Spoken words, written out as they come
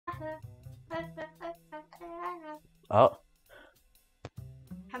Oh.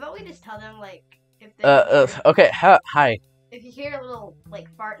 How about we just tell them, like, if they Okay, hi. if you hear little, like,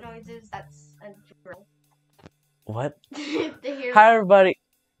 fart noises, that's a drill. What? If they hear Hi, everybody.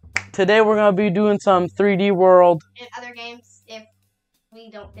 Today we're gonna be doing some 3D World. in other games if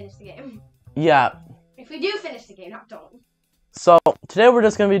we don't finish the game. Yeah. If we do finish the game, not don't. So, today we're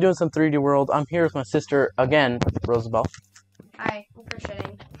just gonna be doing some 3D World. I'm here with my sister again, Rosabelle. Hi, I'm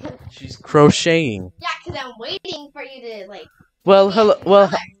crocheting. She's crocheting. Yeah, because I'm waiting for you to, like... Well, hello. Well,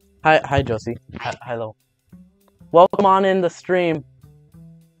 color. hi, Josie. Hi. Hello. Welcome on in the stream.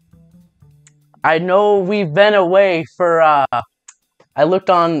 I know we've been away for, I looked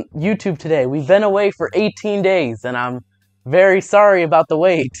on YouTube today. We've been away for 18 days, and I'm very sorry about the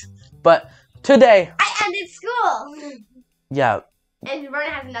wait. But today... I ended school! Yeah. And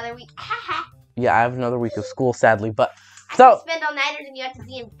Vernon has another week. Yeah, I have another week of school, sadly, but... I So... can spend all nighters and you have to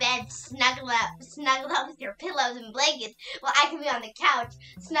be in bed, snuggled up with your pillows and blankets, while I can be on the couch,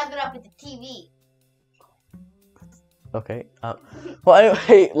 snuggled up with the TV. Okay. Well,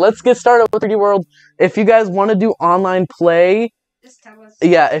 anyway, let's get started with 3D World. If you guys want to do online play... Just tell us.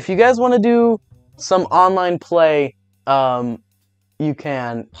 Yeah, if you guys want to do some online play, you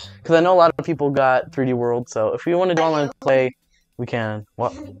can. Because I know a lot of people got 3D World, so if you want to do online play, we can.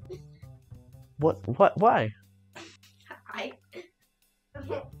 What? What? Why?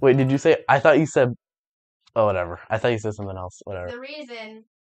 Wait, did you say... I thought you said... Oh, whatever. I thought you said something else. Whatever. The reason,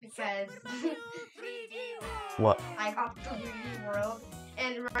 because... What? I got 3D World,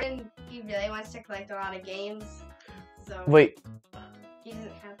 and Vernon, he really wants to collect a lot of games, so... Wait. He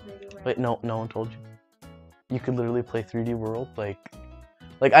doesn't have 3D World. Wait, no one told you. You could literally play 3D World, like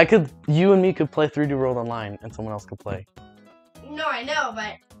I could, you and me could play 3D World online, and someone else could play. No, I know,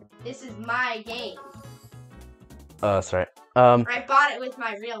 but this is my game. That's right. I bought it with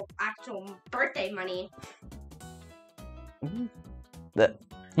my real, actual birthday money.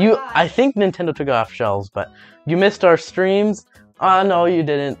 I think Nintendo took it off shelves, but you missed our streams. No, you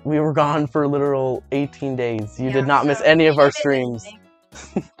didn't. We were gone for literal 18 days. You did not miss any of our streams.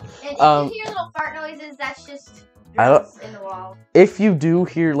 And if you hear little fart noises, that's just drills in the wall. If you do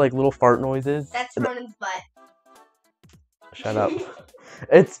hear like little fart noises, that's Vernon's butt. Shut up.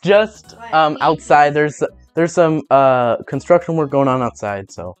 It's just outside. There's some construction work going on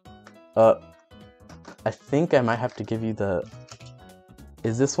outside, so I think I might have to give you the...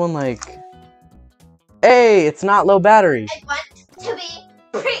 Is this one like... Hey, it's not low battery. I want to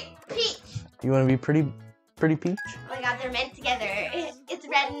be peach. You want to be pretty peach? Oh my god, they're meant together. It's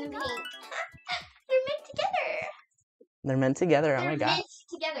red and pink. They're meant together. They're meant together. Oh my god. They're meant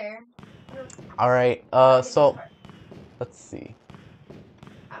together. All right. So let's see.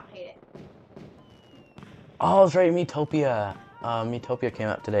 I don't hate it. Oh, that's right. Miitopia. Miitopia came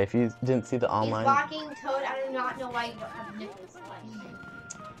out today. If you didn't see the online. He's walking Toad. I do not know why you don't have nipples.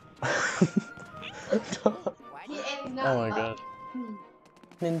 Oh my god.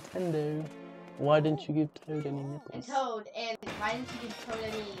 Nintendo. Why didn't you give Toad any nipples? And Toad, and why didn't you give Toad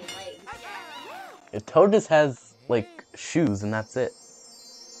any legs? Toad just has, like, shoes, and that's it.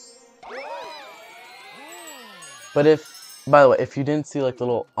 But by the way, if you didn't see, like, the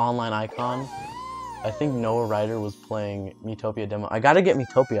little online icon, I think Noah Ryder was playing Miitopia demo. I gotta get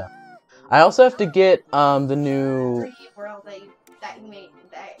Miitopia. I also have to get, the new... 3D World that you made.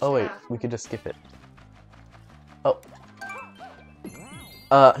 Oh wait, we could just skip it. Oh.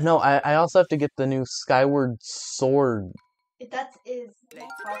 No, I also have to get the new Skyward Sword. That is...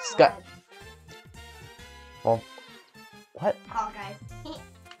 Oh. What? Fall Guys.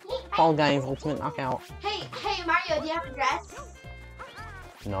 Fall Guys Ultimate Knockout. Hey, Mario, do you have a dress?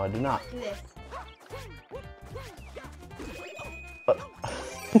 No, I do not. Do this.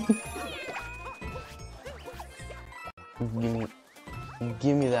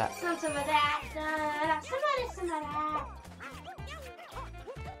 Give me that. Some of that. Some of that.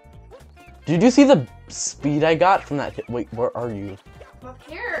 Did you see the speed I got from that hit? Wait, where are you? I'm up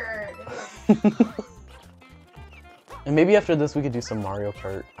here. And maybe after this we could do some Mario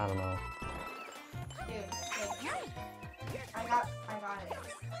Kart. I don't know. Dude, I got it.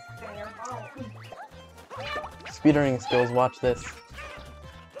 Speedrunning skills, watch this.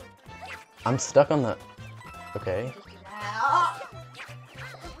 I'm stuck on the... Okay.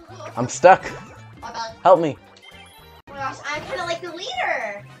 I'm stuck. Help me. Oh my gosh, I'm kind of like the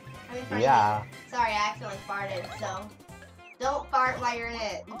leader. Yeah. Sorry, I accidentally farted, so don't fart while you're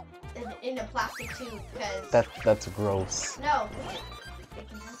in a plastic tube, because... That's gross. No. It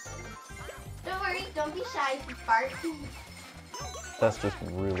can happen. Don't worry, don't be shy if you fart. That's just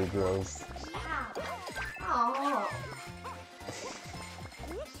really gross. Oh.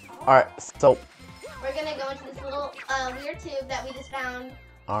 Alright, so. We're gonna go into this little weird tube that we just found.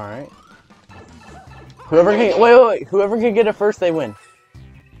 Alright. Whoever can wait. Whoever can get it first, they win.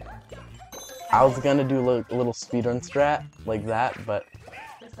 I was gonna do a little speedrun strat like that, but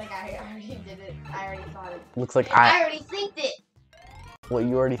Looks like I already did it. I already thought it. looks like I already synced it. What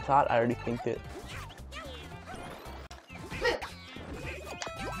you already thought, I already think it.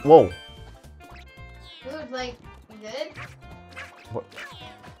 Whoa. Dude, like, you good? What?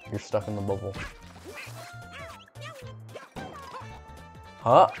 You're stuck in the bubble.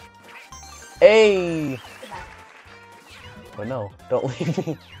 Huh? Hey! But no, don't leave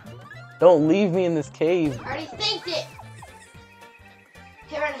me. Don't leave me in this cave. I already synced it.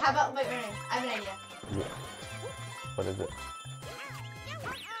 Okay, Ren, how about wait, Ren? I have an idea. Yeah. What is it?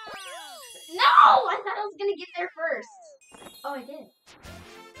 No! I thought I was gonna get there first. Oh, I did.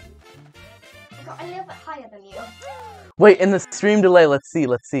 I got a little bit higher than you. Wait, in the stream delay, let's see.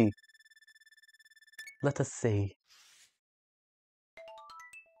 Let us see.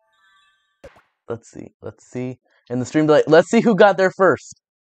 Let's see. In the stream delay, let's see who got there first.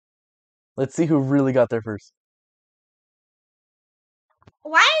 Let's see who really got there first.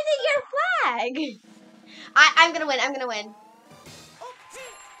 Why is it your flag? I'm gonna win. I'm gonna win.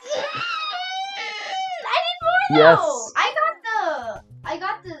 I did more though. Yes. I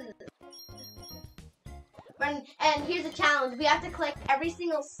got the. And here's a challenge. We have to collect every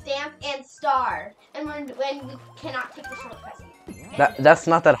single stamp and star, and when we cannot take the shortcut. That's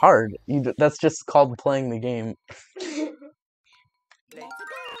not that hard. That's just called playing the game.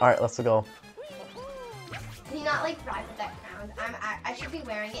 All right, let's go. Can you not like ride with that crown? I should be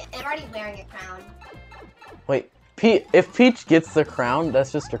wearing it. I'm already wearing a crown. Wait, if Peach gets the crown,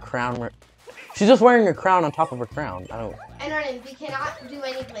 that's just a crown. She's just wearing a crown on top of a crown. I don't. And Ronan, we cannot do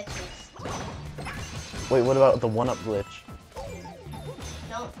any glitches. Wait, what about the one-up glitch?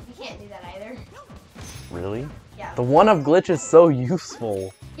 No, we can't do that either. Really? Yeah. The one-up glitch is so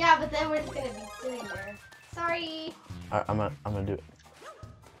useful. Yeah, but then we're just gonna be sitting there. Sorry. Alright, I'm gonna do it.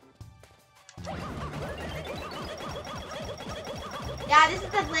 Yeah, this is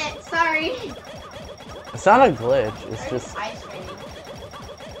the glitch. Sorry. It's not a glitch. It's just. Ice raining.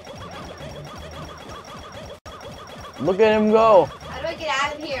 Look at him go. How do I get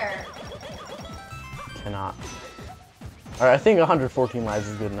out of here? Cannot. Alright, I think 114 lives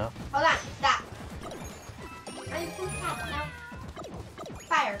is good enough. Hold on. Stop. No.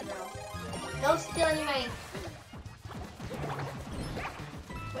 Fire, girl. Don't steal any of my.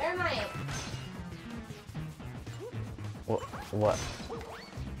 Where am I? What?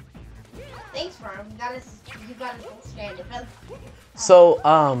 Thanks, Ron. You got us stranded. So,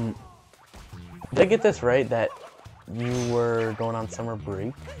 did I get this right that you were going on summer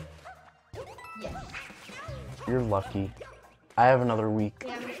break? Yes. You're lucky. I have another week.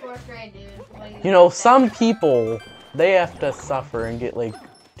 Yeah, I'm in 4th grade, dude. You know, some people, they have to suffer and get like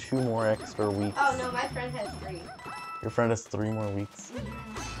 2 more extra weeks. Oh, no, my friend has 3. Your friend has 3 more weeks.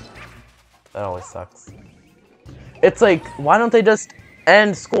 That always sucks. It's like, why don't they just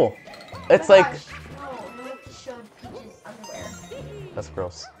end school? It's Oh my like... gosh. No, I have to show Peach's underwear. That's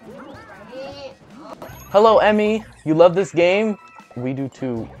gross. Right? Hello, Emmy. You love this game? We do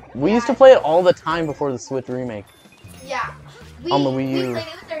too. We used to play it all the time before the Switch remake. Yeah. On the Wii We U. played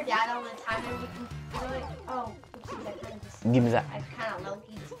it with our dad all the time, and we're like, oh, oopsies, I kind of just... Give me that. I kind of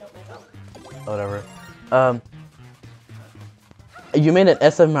low-key just killed myself. Whatever. You made an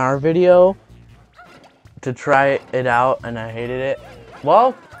SMR video to try it out, and I hated it.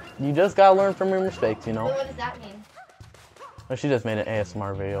 Well, you just gotta learn from your mistakes, you know? Wait, what does that mean? Well, she just made an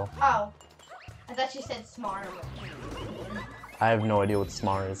ASMR video. Oh. I thought you said smart. I have no idea what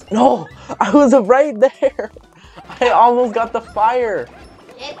SMR is. No! I was right there! I almost got the fire!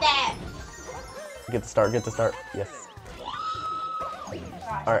 Get that! Get the start, get the start. Yes. Gosh,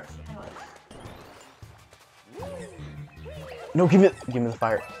 Alright. I don't like No, give me the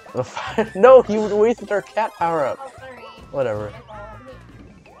fire. The fire. No, you wasted our cat power up. Oh, sorry. Whatever.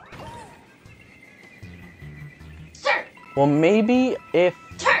 Sir! Well, maybe if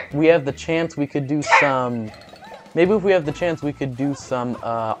we have the chance, we could do some. Maybe if we have the chance, we could do some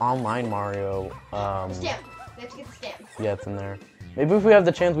online Mario. Stamp. We have to get the stamp. Yeah, it's in there. Maybe if we have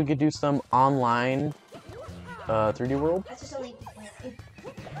the chance, we could do some online 3D World. That's just only...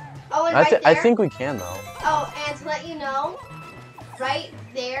 Oh, and right there... I think we can, though. Oh, and to let you know, right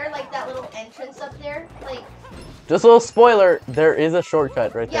there, like that little entrance up there, like... Just a little spoiler, there is a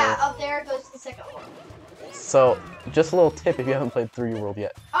shortcut right there. Yeah, up there goes to the second one. So, just a little tip if you haven't played 3D World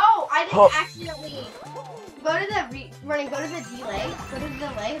yet. Oh, I didn't Oh. accidentally... Go to the go to the delay. Go to the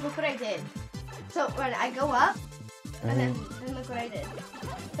delay. Look what I did. So when I go up, and then look what I did.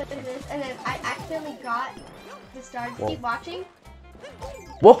 And then I accidentally got the star. Whoa. Keep watching.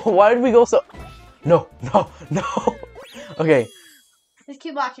 Whoa, why did we go so... No, no, no. Okay. Just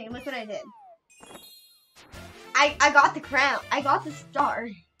keep watching. Look what I did. I got the crown. I got the star.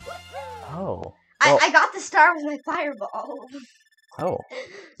 Oh. I got the star with my fireball. Oh.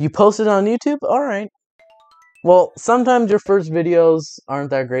 You posted on YouTube? Alright. Well, sometimes your first videos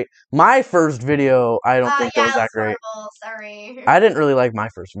aren't that great. My first video, I don't think it was that great. Horrible. Sorry. I didn't really like my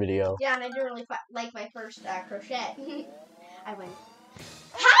first video. Yeah, and I didn't really like my first crochet. I win.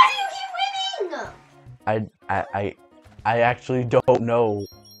 How do you keep winning? I actually don't know.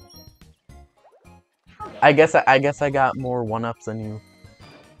 I guess I got more one-ups than you.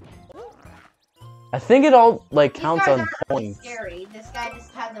 I think it all like counts on points. Really scary. This guy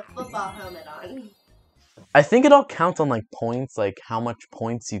just has a football helmet on. I think it all counts on like points, like how much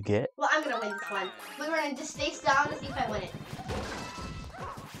points you get. Well, I'm gonna win this one. We're gonna just stay still to see if I win it.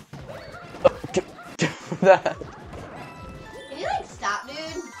 That. Can you like stop, dude?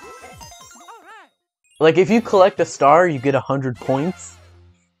 Like if you collect a star, you get 100 points.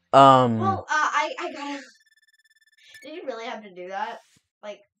 Well, I gotta. Did you really have to do that?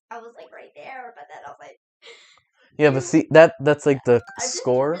 Like, I was like right there, but then I was like. Yeah, but see that's like the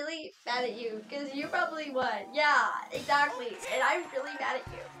score. I'm just really mad at you because you probably won. Yeah, exactly, and I'm really mad at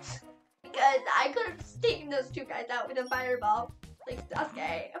you because I could have just taken those two guys out with a fireball, like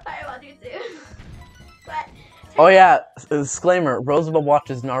Sasuke, a fireball jutsu. But. Oh yeah, disclaimer: Roosevelt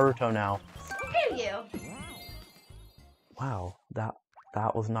watches Naruto now. Screw you. Wow, that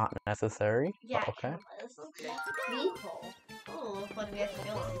was not necessary. Yeah. Okay. This is painful. Oh, what do we have to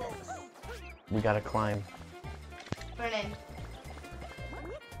do with this? We gotta climb. Vernon.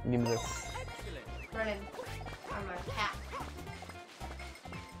 Give me this. Vernon. I'm a cat.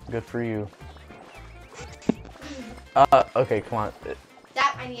 Good for you. Okay, come on.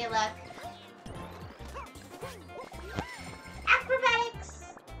 That I need luck.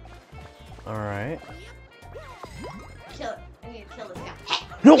 Acrobatics. All right. Kill it. I need to kill this guy. Hey.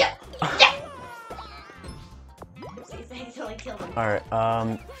 No. Yeah. Yeah. Oopsies, I accidentally killed him. All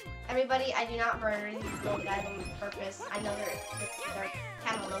right. Everybody, I do not murder these little guys on purpose. I know they're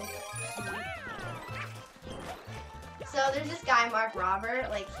kind of low. So there's this guy, Mark Robert.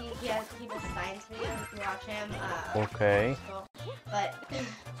 Like he does science videos. If you watch him. Okay. Cool. But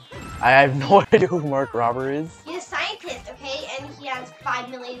I have no idea who Mark Robert is. he's a scientist, okay? And he has 5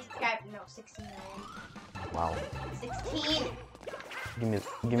 million subscribers. No, 16 million. Wow. 16. Give me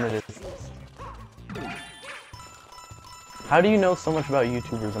this. How do you know so much about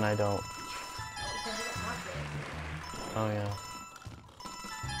YouTubers and I don't? Because you don't watch it. Oh yeah.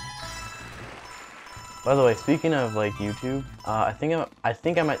 By the way, speaking of like YouTube, I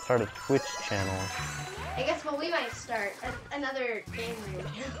think I might start a Twitch channel. I guess we might start another game room.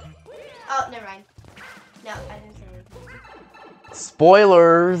 Oh, never mind. No, I didn't say anything.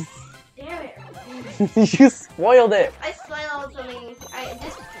 Spoilers! Damn it. You spoiled it! I spoiled something. I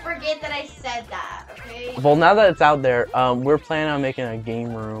just forget that I said that, okay? Well, now that it's out there, we're planning on making a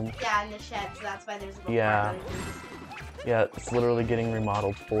game room. Yeah, in the shed, so that's why there's a little Yeah. part of it. Yeah, it's literally getting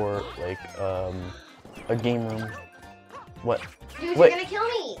remodeled for, like, a game room. What? Dude, Wait. you're gonna kill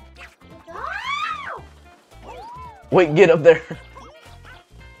me! Ah! Wait, get up there!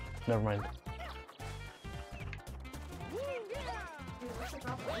 Never mind. Dude, what's the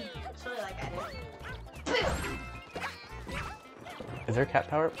problem? It's really like I did. Is there a cat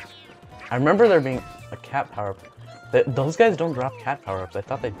power-up? I remember there being a cat power-up. Those guys don't drop cat power-ups. I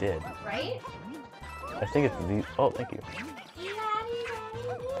thought they did. Right? I think it's these. Oh, thank you.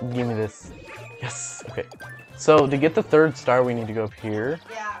 Give me this. Yes. Okay. So to get the 3rd star, we need to go up here.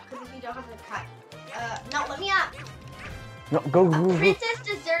 Yeah, because if you don't have the cut. No, let me up! No, go. A princess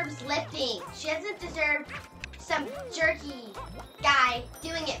deserves lifting. She doesn't deserve some jerky guy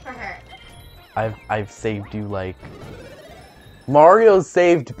doing it for her. I've saved you like. Mario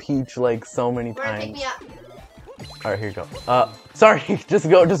saved Peach like so many We're gonna pick times. me up. All right, here you go. Sorry. Just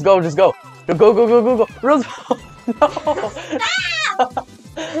go. Go. Roosevelt. No.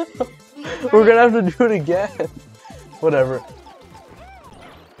 We're gonna have to do it again. Whatever.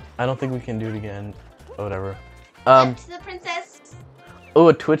 I don't think we can do it again. Whatever. Lift the princess. Oh,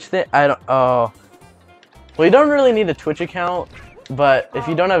 a Twitch thing? I don't. Oh. Well, you don't really need a Twitch account, but if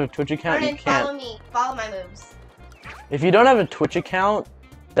you don't have a Twitch account, you Vernon, can't. follow me. Follow my moves. If you don't have a Twitch account,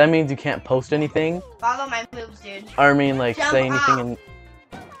 that means you can't post anything. Follow my moves, dude. Or I mean, like, Jump say anything off. and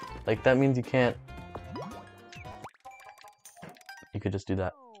like that means you can't. You could just do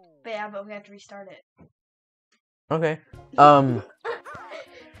that. But yeah, but we have to restart it. Okay.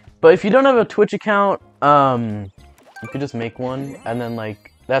 But if you don't have a Twitch account, you could just make one, and then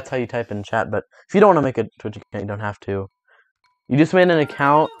like that's how you type in chat. But if you don't want to make a Twitch account, you don't have to. You just made an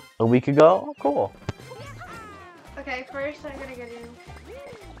account a week ago? Oh, cool. Okay, first I'm gonna get in.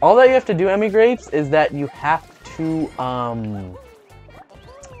 All that you have to do, Emmy Grapes, is that you have to,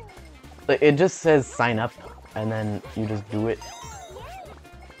 it just says sign up, and then you just do it.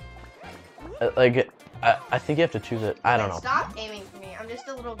 I think you have to choose it. I don't know. Stop aiming for me. I'm just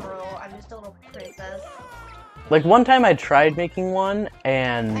a little girl. I'm just a little princess. Like, one time I tried making one,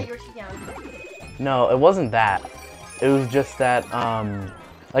 and... You were too young. No, it wasn't that. It was just that,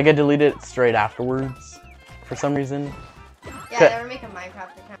 like, I deleted it straight afterwards, for some reason. Yeah, I never make a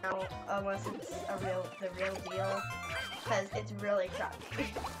Minecraft account unless it's the real deal, because it's really crappy.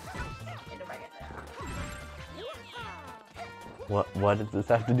 What does this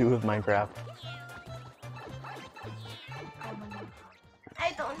have to do with Minecraft?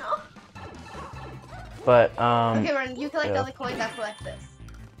 I don't know. But, okay, Ren, you collect yeah. all the coins, I collect this.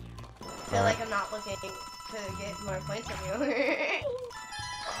 I feel like I'm not looking to get more points from you.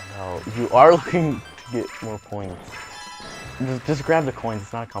 No, you are looking to get more points. Just grab the coins,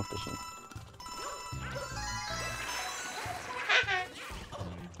 it's not a competition.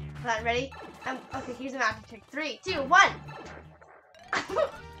 Hold on, ready? Okay, here's a magic trick. 3, 2, 1!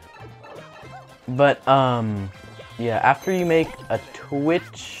 But, yeah, after you make a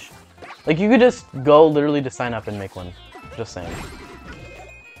Twitch... Like, you could just go literally to sign up and make one. Just saying.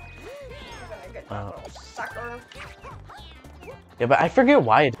 Sucker. Yeah, but I forget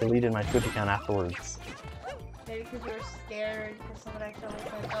why I deleted my Twitch account afterwards. Maybe because you were scared because someone accidentally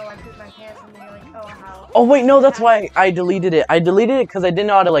said, oh, I pooped my pants, and then you're like, oh, how? Oh, wait, no, that's why I deleted it. I deleted it because I didn't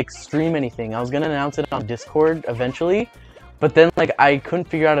know how to, like, stream anything. I was gonna announce it on Discord eventually, but then, like, I couldn't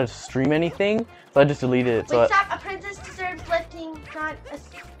figure out how to stream anything, so I just deleted it. Wait, So stop! A princess deserves lifting,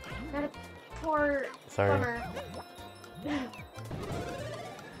 not a poor plumber.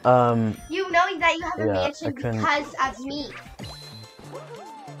 You knowing that you have a mansion because of me.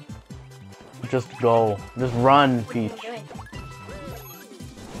 Just go. Just run, Peach.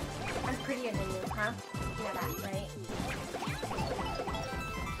 I'm prettier than you, huh? You know that, right?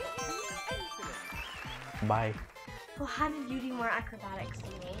 Bye. Well, how did you do more acrobatics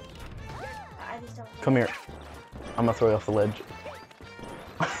than me? I just don't. Come here. I'm gonna throw you off the ledge.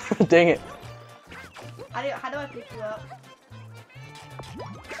 Dang it. How do I pick you up?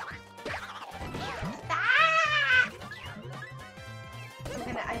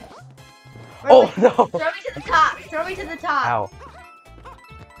 Oh no! Throw me to the top! Throw me to the top! Ow.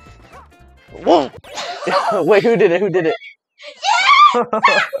 Whoa! Wait, who did it? Who did it? Yeah!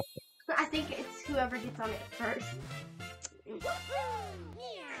 I think it's whoever gets on it first.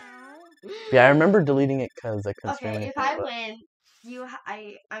 Yeah, I remember deleting it because I couldn't stream Okay, anything. if I win,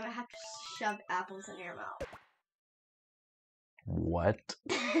 I'm gonna have to shove apples in your mouth. What?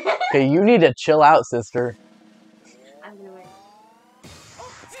 Okay, you need to chill out, sister. I'm gonna win.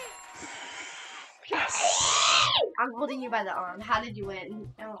 Yes. I'm holding you by the arm. How did you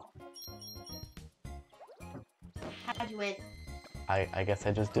win? Oh. How did you win? I guess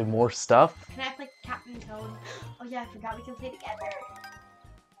I just did more stuff. Can I play Captain Toad? Oh yeah, I forgot we can play together.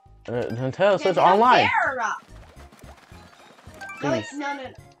 Nintendo Switch online. No, wait,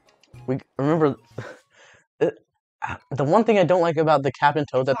 no. We remember the one thing I don't like about the Captain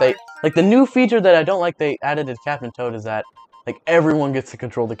Toad that they like the new feature that I don't like they added to Captain Toad is that like everyone gets to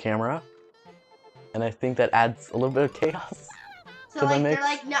control the camera, and I think that adds a little bit of chaos. So like they're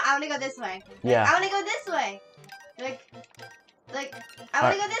like, no, I want to go this way. Yeah. I want to go this way. Like I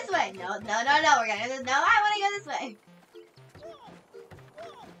want to go this way. No, we're gonna no. I want to go this way.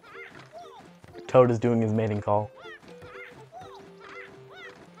 Toad is doing his mating call.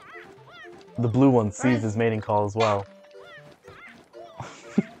 The blue one sees his mating call as well.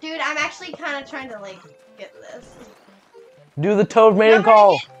 Dude, I'm actually kind of trying to like get this. Do the Toad mating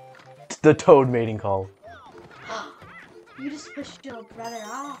call. The Toad mating call. You just pushed your brother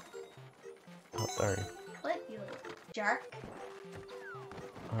off. Oh, sorry. Clip, you little jerk.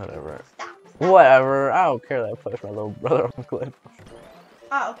 Whatever. Stop. Whatever. I don't care that I pushed my little brother off a cliff.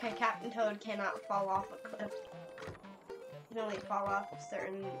 Oh, okay. Captain Toad cannot fall off a cliff. You can only fall off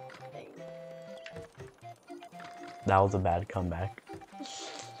certain things. That was a bad comeback.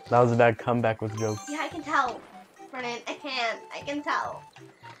 That was a bad comeback with jokes. Yeah, I can tell. Brennan, I can tell.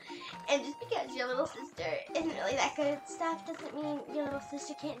 And just because your little sister isn't really that good at stuff doesn't mean your little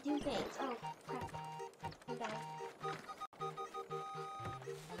sister can't do things. Oh, crap. I'm bad.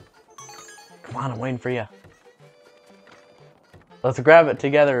 Come on, I'm waiting for you. Let's grab it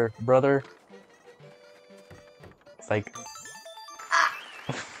together, brother. It's like...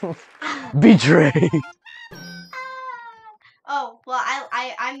 Betray! Oh, well,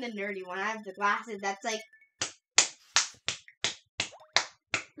 I the nerdy one. I have the glasses. That's like.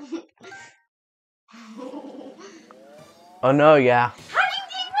 Oh no, yeah. How do you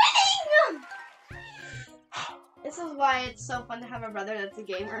keep winning? This is why it's so fun to have a brother that's a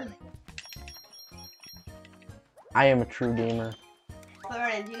gamer. I am a true gamer. But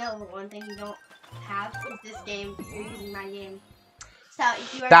Vernon, do you know the one thing you don't have is this game. You're using my game. So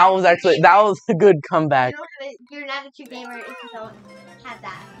if you are That was a good comeback. You're not a true gamer if you don't have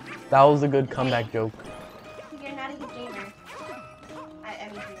that. That was a good comeback joke. You're not a good gamer. I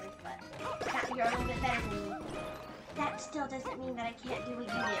mean, but you're a little bit better than me. That still doesn't mean that I can't do what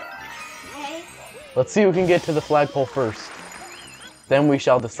you do. Okay? Let's see who can get to the flagpole first. Then we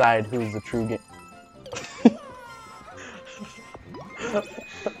shall decide who's the true gamer.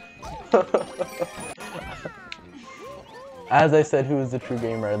 As I said, who is the true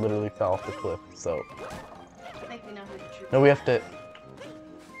gamer? I literally fell off the cliff. So. I think we know who the true. No, we have to.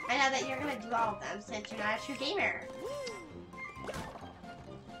 I know that you're gonna do all of them since you're not a true gamer.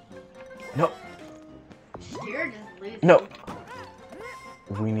 No. You're just losing. No.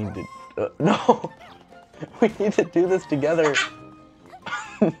 We need to. No. We need to do this together.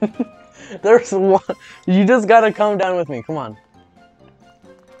 There's one. You just gotta come down with me. Come on.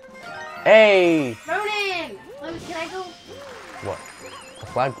 Hey. Ronan, can I go? What? The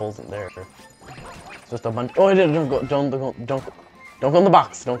flagpole isn't there. It's just a bunch. Oh, don't go in the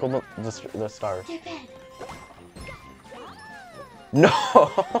box. Don't go in the stars. Get bed. No.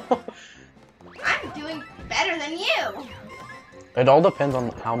 I'm doing better than you. It all depends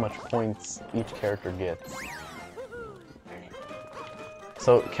on how much points each character gets.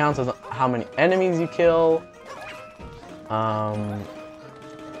 So it counts as how many enemies you kill.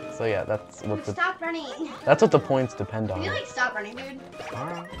 So yeah, that's what the. Stop running. That's what the points depend on. Can you like stop running, dude?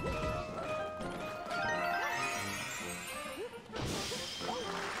 Alright.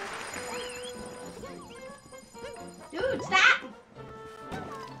 Dude, stop!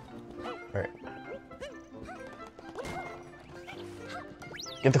 Alright.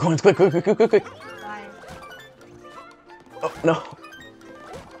 Get the coins quick. Why? Oh, no.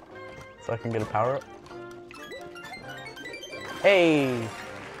 So I can get a power up. Hey!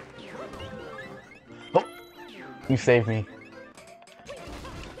 Oh! You saved me.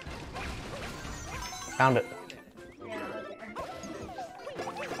 Found it. Yeah,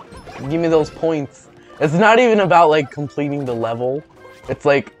 okay. Give me those points. It's not even about like completing the level. It's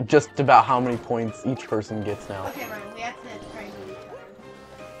like just about how many points each person gets now. Okay, Ryan, we have to try and beat each other.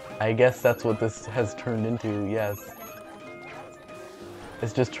 I guess that's what this has turned into, yes.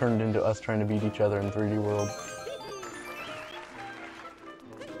 It's just turned into us trying to beat each other in 3D World.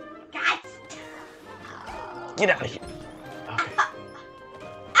 Guys! Get out of here! Okay.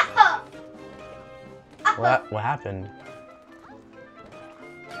 Oh. What happened?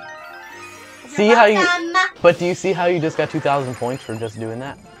 See how you... But do you see how you just got 2,000 points for just doing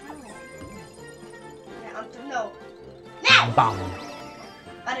that? No. Now! Bam!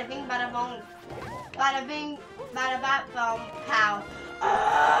 Bada bing, bada bong. Bada bing, bada bat, bong, pow.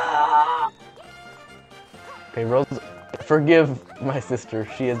 Okay, Rose, forgive my sister.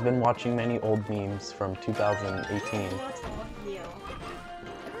 She has been watching many old memes from 2018. What's wrong with you?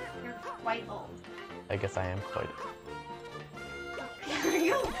 You're quite old. I guess I am quite. Are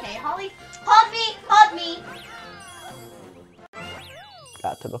you okay, Holly? Hold me! Hold me!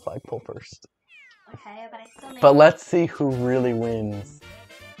 Got to the flagpole first. Okay, but I still made But let's see who really wins.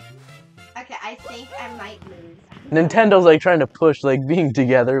 Okay, I think I might lose. Nintendo's like trying to push like being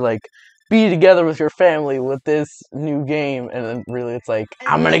together, like be together with your family with this new game, and then really it's like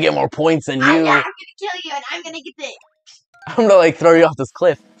I'm gonna get more points than you. I'm gonna kill you and I'm gonna get this. I'm gonna like throw you off this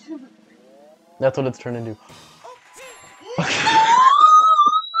cliff. That's what it's turned into.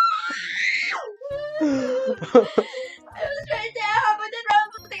 I was right there, but then I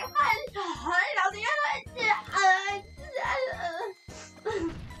was like,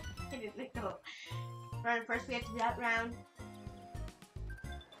 I didn't go. Run first, we have to do that round.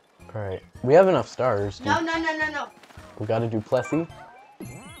 Alright, we have enough stars. No. We gotta do Plessy. He's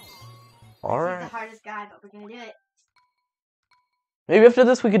Alright. the hardest guy, but we're gonna do it. Maybe after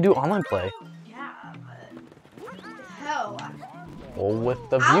this we could do online play. Yeah, but how? Well, with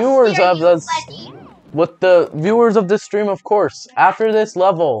the viewers of this, with the viewers of this stream, of course. After this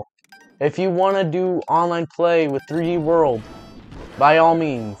level, if you want to do online play with 3D World, by all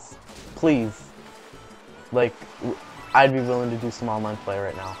means, please. Like, I'd be willing to do some online play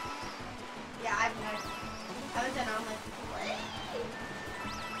right now. Yeah, I haven't done online play.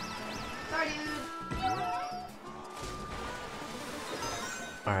 Sorry, dude.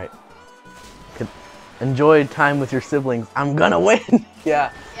 Alright. Enjoy time with your siblings. I'm gonna win.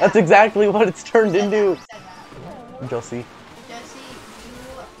 Yeah, that's exactly what it's turned into. Josie. Josie, you...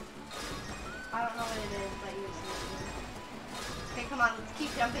 I don't know what it is, but you're sibling. Okay, come on, let's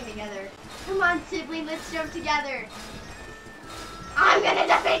keep jumping together. Come on, sibling, let's jump together. I'm gonna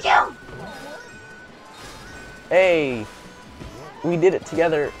defeat you! Hey, we did it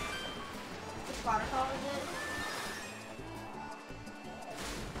together. Which waterfall is it?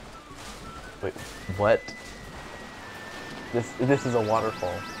 Wait, what? This is a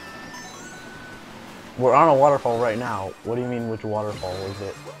waterfall. We're on a waterfall right now. What do you mean, which waterfall is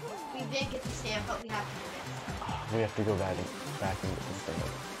it? We did get the stamp, but we have to do this. We have to go back and get this thing.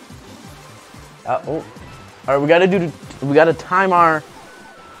 Oh, all right. We gotta time our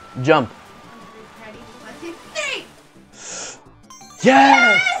jump. Ready? 1, 2, 3!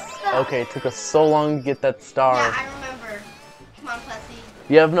 Yes! Okay, it took us so long to get that star. Yeah, I remember. Come on, Plessy.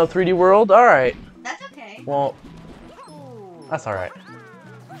 You have no 3D world? All right. That's okay. Well, that's all right.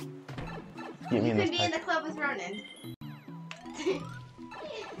 Get me You in could this be in pack. the club with Ronan. You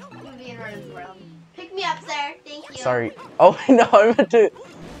could be in Ronan's world. Pick me up, sir. Thank you. Sorry. Oh no, I meant to.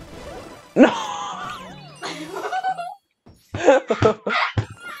 No.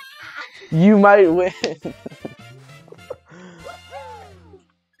 You might win.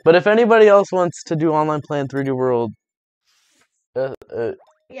 But if anybody else wants to do online play in 3D World, Yeah,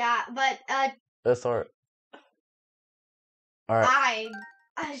 but that's alright. Alright.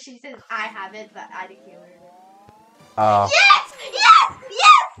 she says I have it, but I didn't kill her. Yes! Yes!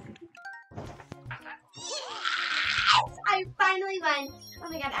 Yes! Yes! I finally won. Oh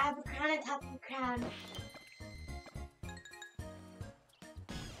my god, I have a crown on top of the crown.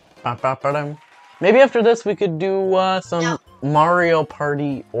 Maybe after this we could do some No. Mario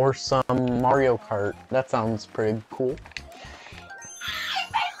Party or some Mario Kart. That sounds pretty cool. I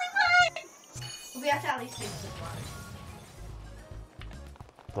finally won! We have to at least finish this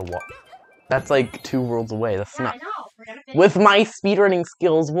one. The what? That's like 2 worlds away. That's Yeah, not. I know. We're gonna finish. With my speedrunning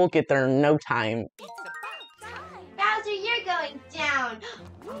skills, we'll get there in no time. Bowser, you're going down.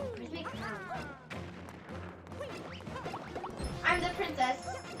 Where's my crown? I'm the princess.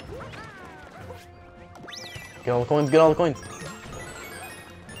 Get all the coins. Get all the coins.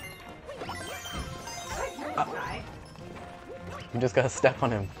 You just gotta step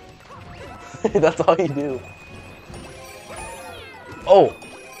on him. That's all you do. Oh!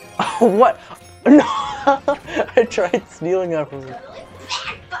 What? No! I tried stealing that from you.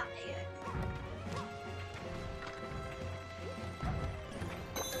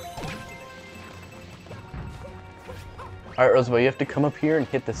 Alright, Rosebud, you have to come up here and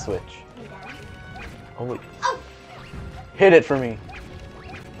hit the switch. Oh, wait. Oh. Hit it for me.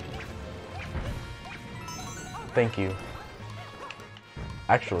 Thank you.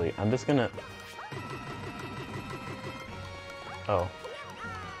 Actually, I'm just gonna... Oh.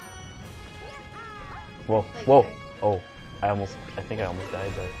 Whoa, whoa. Oh, I think I almost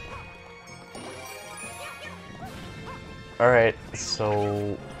died there. Alright,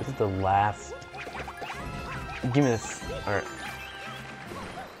 so this is the last... Give me this. Alright.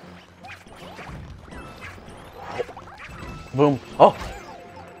 Boom. Oh!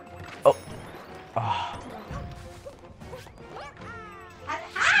 Oh! Ah.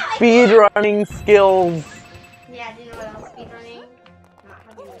 Speedrunning skills! Yeah, do you know what else? Speedrunning? Not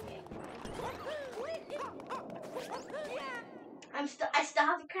having the game. I still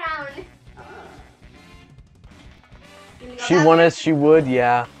have the crown. You gonna go She back won there? as she would,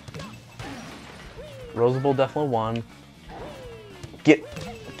 yeah. Rosebud definitely won. Get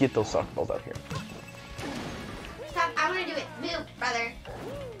those soccer balls out here. Stop, I wanna do it. Move, brother.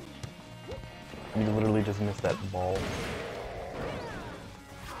 You literally just missed that ball.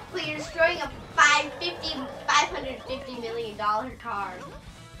 Wait, you're destroying a $550 million car.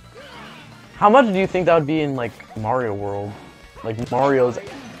 How much do you think that would be in like Mario World? Like Mario's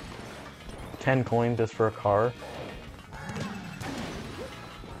 10 coins just for a car?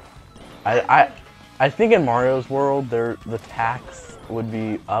 I think in Mario's world the tax would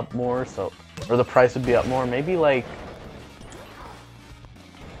be up more, so or the price would be up more. Maybe like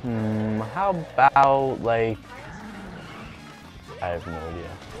how about like I have no idea.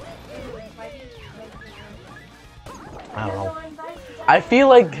 I don't know. I feel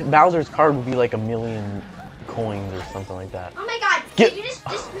like Bowser's card would be like 1 million coins or something like that. Oh my god, Get- you just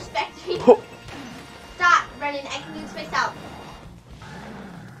disrespected me. Oh, Stop, Brennan, I can use myself.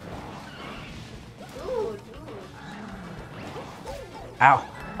 Ooh, ow.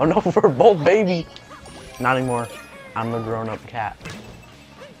 Oh no, we're both baby. Not anymore. I'm a grown-up cat.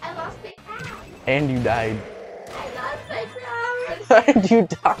 I lost my crown. And you died. I lost my crown. And you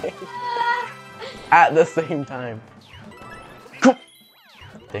died. at the same time. Go.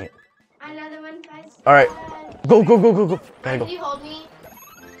 Dang it. Another one bites the All right. dust. Go, go, go, go, go. Gotta Can go. you hold me?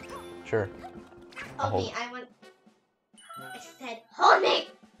 Sure. Hold hold me. I said, hold me.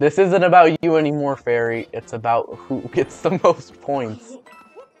 This isn't about you anymore, Fairy. It's about who gets the most points.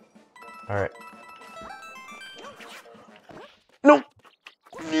 Alright. No!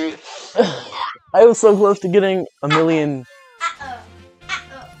 I was so close to getting a million.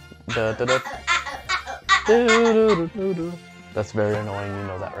 Da, da, da. That's very annoying, you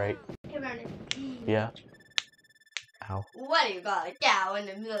know that, right? Come on. Yeah. Ow. What do you call a cow in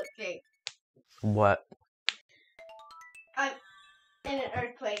a milkshake? What? In an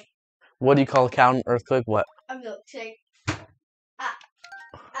earthquake. What do you call a cow in an earthquake? What? A milkshake.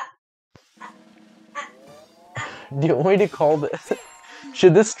 Do you want me to call this?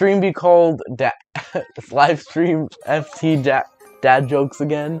 Should this stream be called this live stream FT dad jokes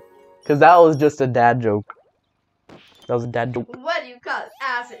again? Because that was just a dad joke. That was a dad joke. What do you call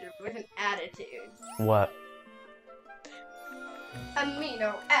acid with an attitude? What?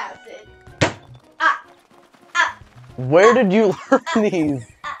 Amino acid. Where did you learn these?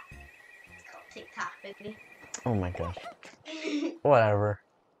 It's called TikTok, baby. Oh my gosh. Whatever.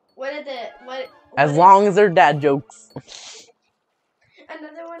 What As long as they're dad jokes.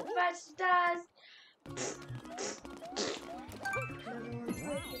 Another one bites the dust. Another one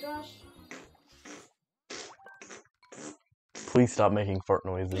bites the dust. Please stop making fart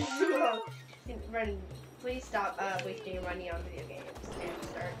noises. Ren, please stop wasting your money on video games and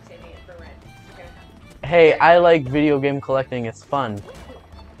start saving it for rent. Okay. Hey, I like video game collecting. It's fun.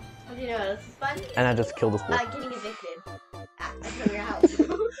 How do you know this is fun? And I just killed this wolf. Getting evicted from your house.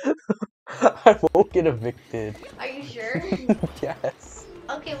 I won't get evicted. Are you sure? Yes.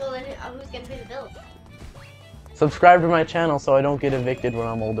 Okay, well then who's gonna pay the bills? Subscribe to my channel so I don't get evicted when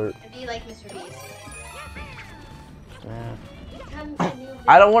I'm older. Do you like Mr. Beast? Nah. Become a new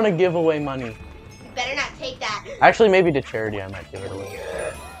I don't want to give away money. You better not take that. Actually, maybe to charity I might give it away.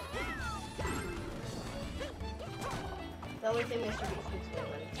 The only thing Mr. Beast gives away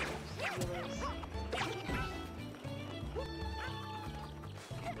money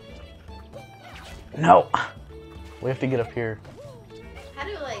is No! We have to get up here. How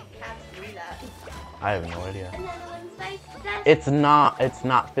do like cats do that? I have no idea. Another one bites the dust. It's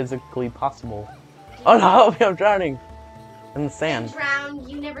not physically possible. Oh no, help me, I'm drowning! In the sand. Drown.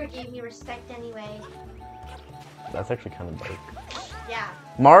 You never gave me respect anyway. That's actually kind of dark. Yeah.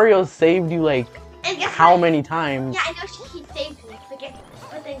 Mario saved you like And guess how what? many times? Yeah, I know he saved me,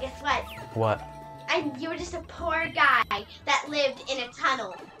 but then guess what? What? And you were just a poor guy that lived in a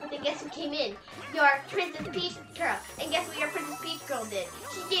tunnel. But then guess who came in? Your Princess Peach girl. And guess what your Princess Peach girl did?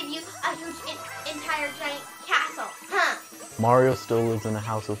 She gave you a huge entire giant castle. Huh? Mario still lives in a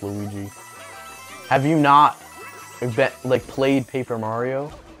house with Luigi. Have you not like played Paper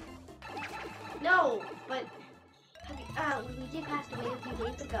Mario? No, but Luigi passed away a few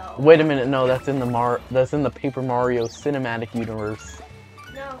days ago. Wait a minute, no, that's in the Paper Mario cinematic universe.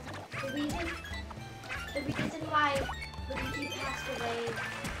 No, the reason why Luigi passed away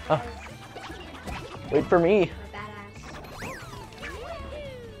was Wait for me. for badass.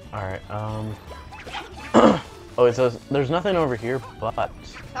 Alright, oh, it says there's nothing over here, but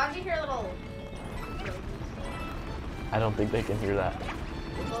How'd you hear a little? I don't think they can hear that.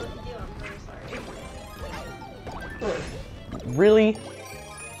 Well, if you do, I'm very sorry. Really?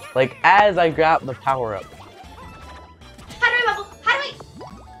 Like, as I grab the power-up. How do I bubble? How do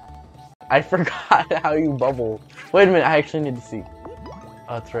I? I forgot how you bubble. Wait a minute, I actually need to see. Oh,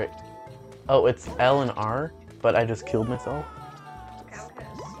 that's right. Oh, it's L and R, but I just killed myself.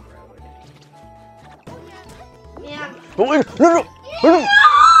 Yeah. Oh, wait, no, no, no.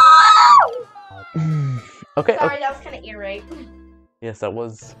 Okay. Sorry, that was kind of ear rape. Yes, that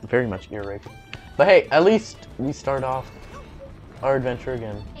was very much ear rape. But hey, at least we start off our adventure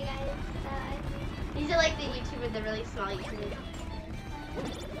again. Hey guys, these are like the YouTubers, the really small YouTubers.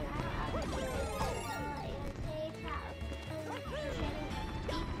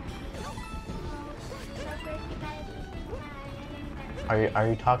 Are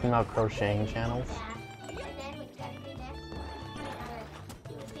you talking about crocheting channels?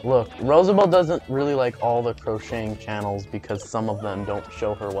 Look, Rosabelle doesn't really like all the crocheting channels because some of them don't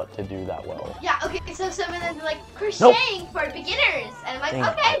show her what to do that well. Yeah, okay, so some of them are like crocheting for beginners. And I'm like, Dang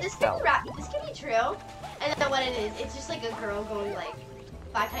okay, it, this Stella. can be true. And then what it is, it's just like a girl going like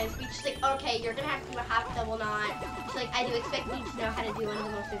 5 times speed. She's like, okay, you're gonna have to do a half double knot. She's like, I do expect you to know how to do one of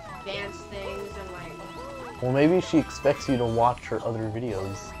the most advanced things and like, Well, maybe she expects you to watch her other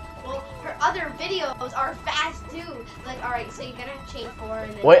videos. well, her other videos are fast too. Like, all right, so you're gonna chain 4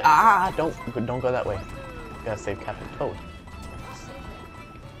 and then. Wait, don't go that way. Gotta save Captain Toad.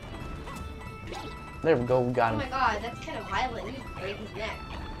 There we go, we got Oh him. my god, that's kind of violent. You just break his neck.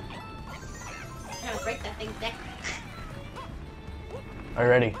 Kind of break that thing's neck. Are you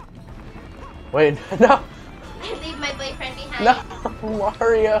ready? Wait, no! I leave my boyfriend behind. No,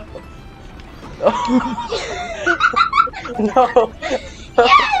 Mario! No! Yes!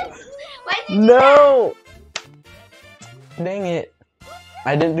 Why did you No! Dang it.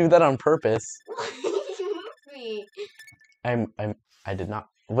 I didn't do that on purpose. me? I did not.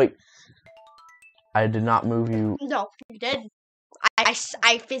 Wait. I did not move you. No, you did.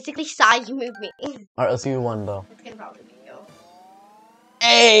 I physically saw you move me. Alright, let's do one though. It's gonna probably be you.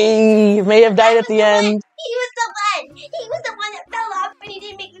 Hey! You may have died at the end. He was the one! He was the one that fell off and he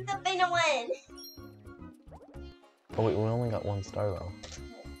didn't make the final one! Oh wait, we only got 1 star though.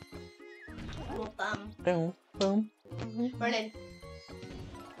 Well, Boom, boom. Vernon.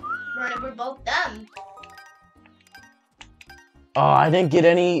 Vernon, we're both dumb. Oh, I didn't get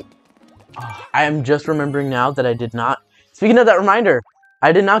any. Oh, I am just remembering now that I did not. Speaking of that reminder,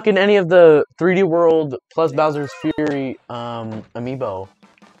 I did not get any of the 3D World plus Bowser's Fury amiibo,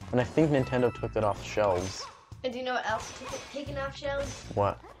 and I think Nintendo took it off shelves. And do you know what else took it taken off shelves?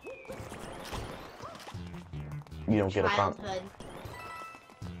 What? You don't get a prompt. Childhood.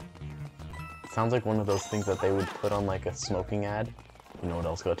 Sounds like one of those things that they would put on like a smoking ad. You know what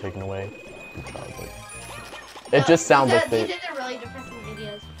else got taken away? Your childhood. It just sounds like they. These are the really depressing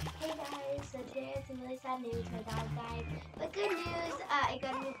videos. Hey guys, so today I have some really sad news. My dog died. But good news, I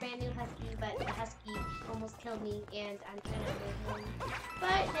got a brand new husky, but the husky almost killed me, and I'm trying to save him.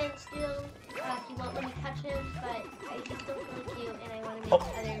 But then still, he won't let me touch him, but he's still really cute, and I want to make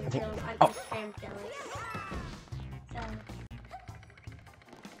other girls on Instagram jealous. So.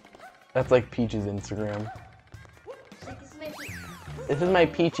 That's like Peach's Instagram. Like, This is my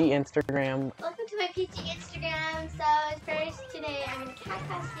Peachy Instagram. Welcome to my Peachy Instagram. So first today I'm in a cat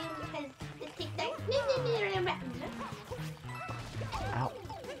costume because this takes that. Ow.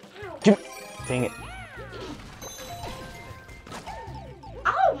 Give me. Dang it.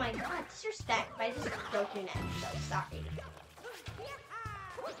 Oh my god, disrespect. But I just broke your neck, so sorry.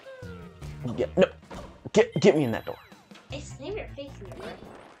 No. Get me in that door. I slammed your face in your butt.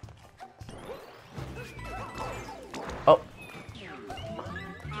 Oh.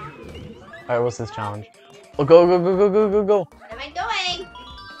 Alright, what's this challenge? Oh, go. What am I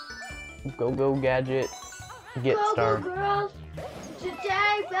doing? Go, Gadget. Get started. Go girls.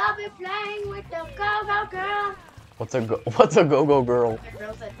 Today we'll be playing with the go girl. What's a go girl? The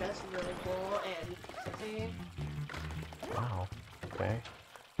girls that dress really cool and sexy. Wow. Okay.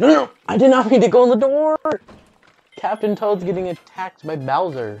 No! I did not mean to go in the door! Captain Toad's getting attacked by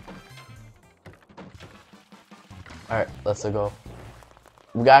Bowser. Alright, let's go.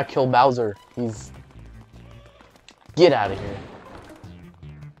 We gotta kill Bowser. He's... Get out of here.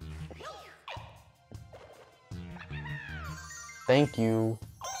 Thank you.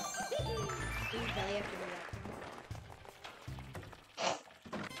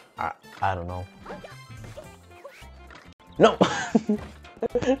 I don't know. No!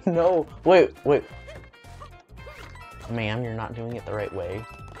 No! Wait. Ma'am, you're not doing it the right way.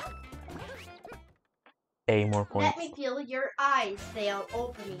 More points. Let me feel your eyes. They all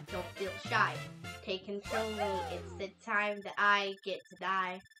over me. Don't feel shy. Take control of me. It's the time that I get to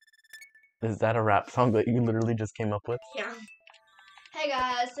die. Is that a rap song that you literally just came up with? Yeah. Hey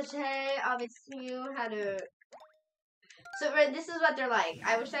guys, so today I'll be teaching you how to. So this is what they're like.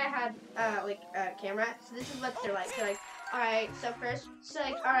 I wish I had like a camera. So this is what they're like. So like, all right. So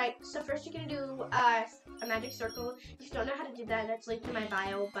first, you're gonna do a magic circle. If you don't know how to do that, that's linked in my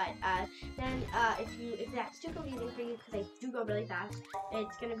bio. But then if that's too confusing for you, because I do go really fast,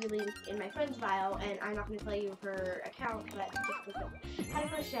 it's gonna be linked in my friend's bio, and I'm not gonna tell you her account, but just look up how to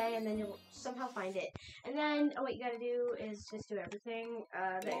crochet, and then you'll somehow find it. And then what you gotta do is just do everything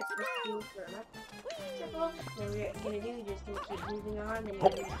that you're supposed to do for a circle. What you're gonna do, you're just gonna keep moving on,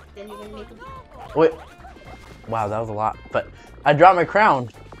 then you're gonna make a. Wait. Wow, that was a lot. But I dropped my crown.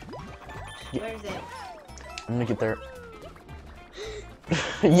 Where is it? I'm gonna get there.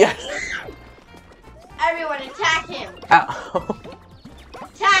 Yes! Everyone attack him! Ow.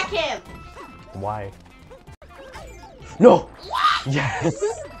 Attack him! Why? No! Yes!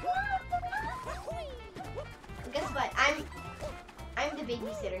 Guess what? I'm the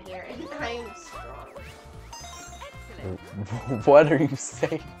babysitter here, and I'm strong. What are you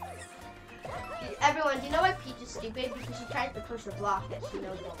saying? Everyone, do you know why Peach is stupid? Because she tries to push a block that she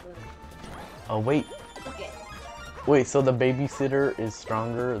knows won't move. Oh, wait. Look it. Wait, so the babysitter is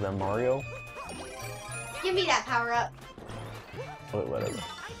stronger than Mario? Give me that power up. Wait, whatever.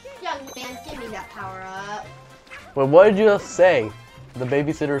 Young man, give me that power up. Wait, what did you just say? The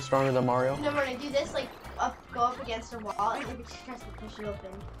babysitter is stronger than Mario? No, when I do this, like, go up against a wall, and then she tries to push it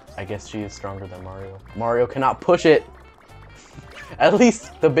open. I guess she is stronger than Mario. Mario cannot push it! At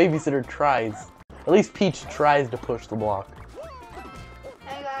least the babysitter tries. At least Peach tries to push the block.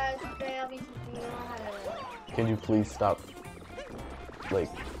 Hey guys, today I'll be teaching you how to... Can you please stop, like,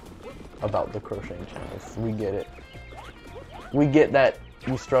 about the crocheting channels? We get it. We get that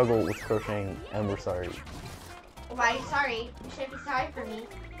you struggle with crocheting, and we're sorry. Why are you sorry? You shouldn't be sorry for me.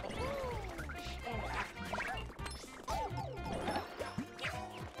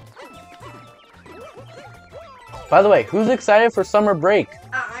 By the way, who's excited for summer break?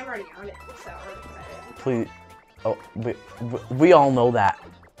 I'm already on it, so I'm excited. Please. Oh, we all know that,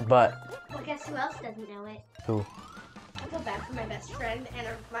 but... Well, guess who else doesn't know it? Who? I feel bad for my best friend and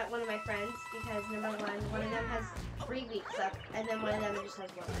one of my friends because number one of them has 3 weeks up, and then one of them just has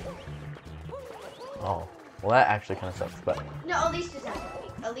 1 week. Oh, well that actually kind of sucks, but... No, Elise just has 1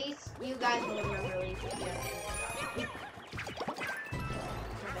 week. Elise, you guys will remember Elise if you have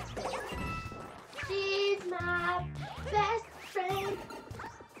my best friend. She's my best friend.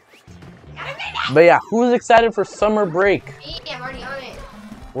 But yeah, who's excited for summer break? Me, I'm already on it.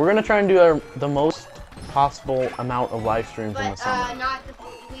 We're gonna try and do the most possible amount of live streams in the But summer. not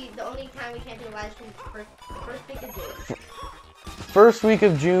the only time we can't do a live stream is first week of June. First week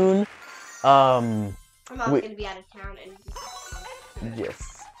of June. My mom's gonna be out of town and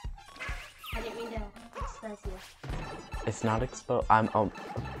Yes. I didn't mean to expose you. It's not exposed. I'm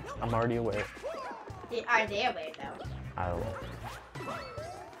already aware. Are they aware though? I don't know.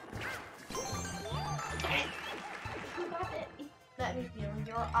 Let me feel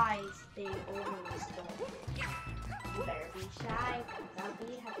your eyes, they overly stole. You better be shy, cause I'll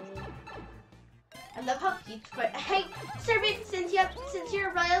be happy. I love how Peach, but hey, servant, since you're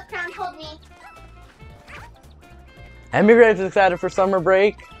a royal crown, hold me. Emigrate's excited for summer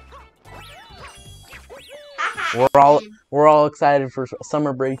break. We're all excited for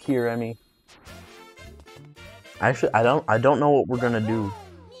summer break here, Emmy. Actually, I don't know what we're gonna do.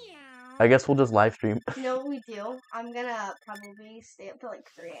 I guess we'll just live stream. You know what we do? I'm gonna probably stay up till like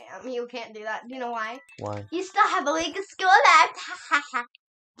 3 a.m. You can't do that. Do you know why? Why? You still have a week of school left.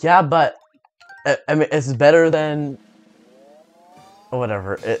 Yeah, but I mean, it's better than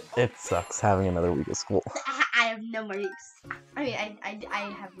whatever. It sucks having another week of school. I have no more weeks. I mean, I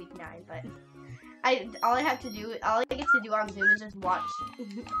have week 9, but all I get to do on Zoom is just watch.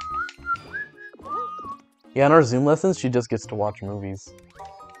 Yeah, in our Zoom lessons, she just gets to watch movies.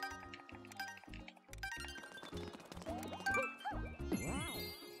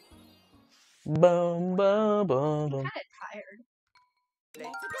 Boom, boom, boom, boom. I'm kind of tired.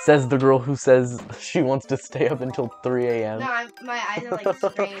 Says the girl who says she wants to stay up until 3 a.m. No, my eyes are like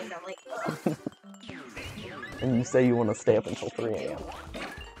strained. I'm like, ugh. And you say you want to stay up until 3 a.m.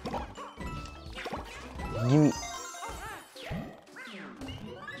 Gimme.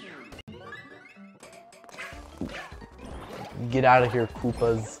 Get out of here,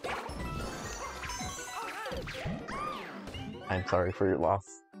 Koopas. I'm sorry for your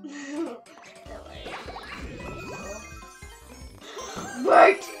loss.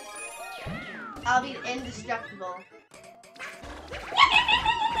 Worked! I'll be indestructible.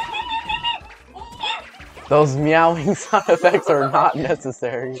 Those meowing sound effects are not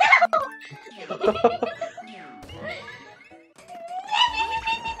necessary.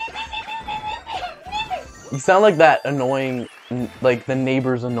 You sound like that annoying, like the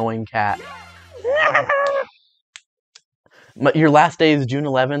neighbor's annoying cat. Your last day is June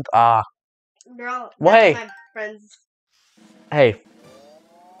 11th? Ah. Girl, Well, hey. my friends. Hey.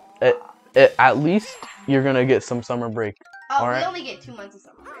 At least you're gonna get some summer break. Oh, Alright. we only get 2 months of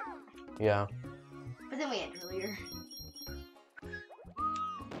summer break. Yeah. But then we end earlier.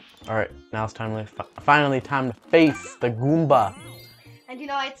 Alright, now it's time to finally time to face the Goomba. And you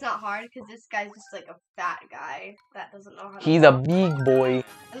know why it's not hard? Because this guy's just like a fat guy that doesn't know how to He's a walk. big boy.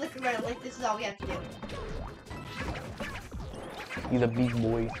 And look around, like this is all we have to do. He's a big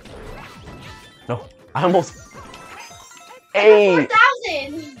boy. No, I almost. Hey!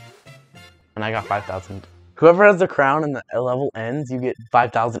 4,000! And I got 5,000. Whoever has the crown and the level ends, you get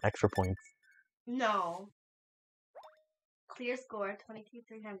 5,000 extra points. No. Clear score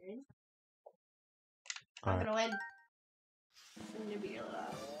 22,300. I'm Alright. gonna win. I'm gonna beat your little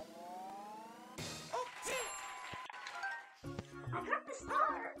ass. I got the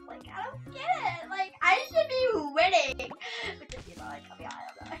star. Like, I don't get it. Like, I should be winning. But just, you know, like, I'll be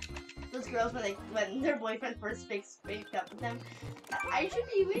honest. Let's girls when their boyfriend first speaks up with them. I should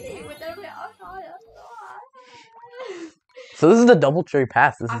be winning, but they're like, oh god, So this is the double cherry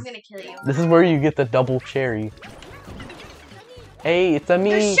pass. I'm gonna kill you. This is where you get the double cherry. Hey, it's a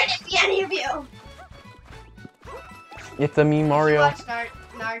me. There shouldn't be any of you. It's a me, Mario. Did you watch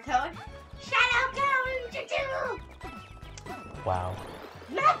Naruto? Shadow Clone Jutsu. Wow.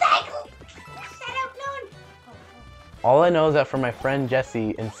 Shadow Clone. All I know is that from my friend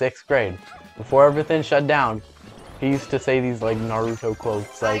Jesse in 6th grade, before everything shut down, he used to say these like Naruto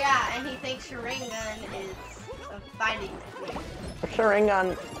quotes like, oh yeah, and he thinks Sharingan is a fighting thing.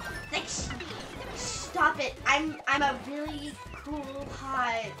 Sharingan. Like, stop it! I'm a really cool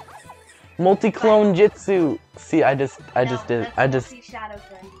hot. Multi-clone Jitsu. See, I just did it. Shadow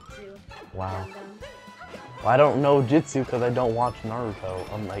Clone Jutsu. Wow. Dum dum. Well, I don't know Jitsu because I don't watch Naruto.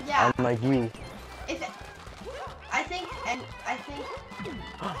 Unlike you. I think.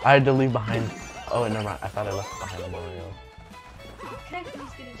 I had to leave behind. Oh, never mind. I thought I left behind Mario. Can I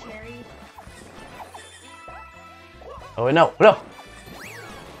please get a cherry? Oh wait, no.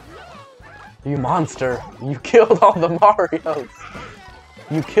 You monster! You killed all the Marios.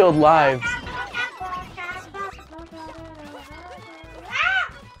 You killed lives.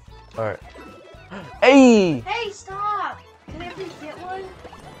 All right. Hey! Hey, stop! Can I please get one?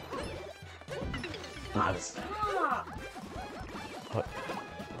 Nice. Stop! What?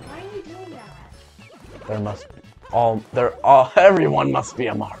 Why are you doing that? Everyone must be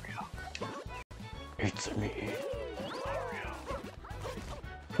a Mario. It's me, Mario.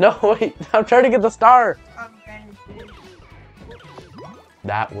 No, wait, I'm trying to get the star. I'm trying to do.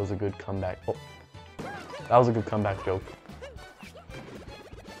 That was a good comeback. Oh, that was a good comeback joke.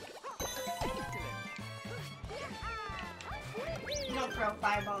 You don't throw a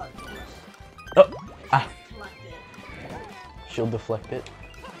fireball at Peach. Oh, ah, Collect it. shield deflect it.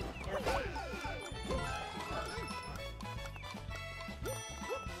 Yep.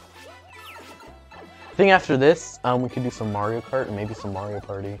 I think after this, we could do some Mario Kart and maybe some Mario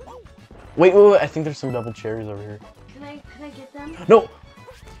Party. Wait, I think there's some double cherries over here. Can I get them? No!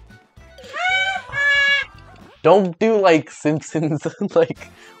 Don't do like Simpsons, like,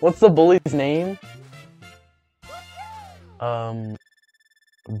 what's the bully's name?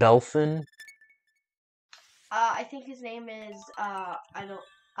 Belson? I think his name is, okay,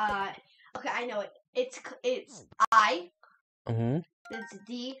 I know it. It's I, Mm-hmm. it's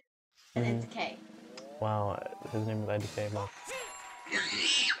D, and it's K. Wow, his name is IDK. Well.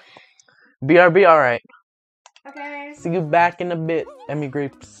 BRB, alright. Okay. See you back in a bit, Emmy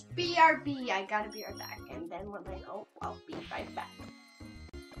Grapes. BRB, I gotta be right back. And then when I go, I'll be right back.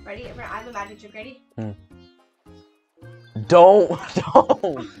 Ready? I have a magic trick. Ready? Don't.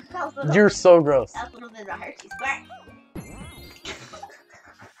 That was You're so gross. That's a little bit of a Hershey square.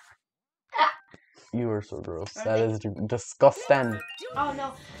 You are so gross. That is disgusting. Oh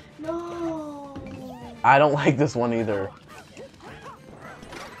no. No. I don't like this one either.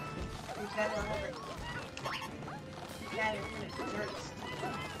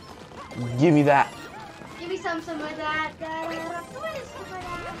 Give me that. Give me some of that.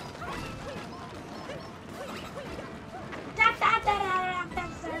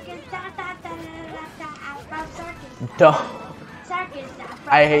 Don't.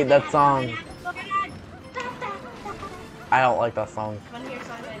 I hate that song. I don't like that song. Want to hear a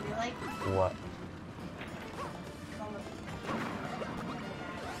song that I do like? What?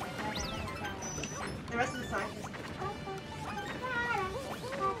 The rest of the song is.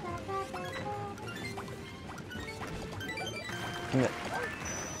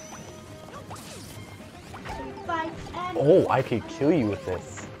 Oh, I could kill you with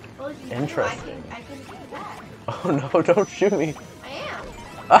this. Interesting. I can do that. Oh no, don't shoot me. I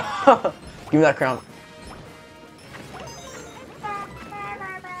am. Give me that crown.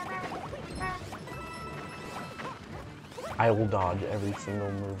 I will dodge every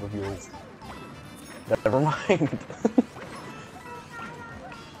single move of yours. Never mind.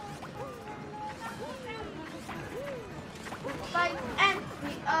 Fight and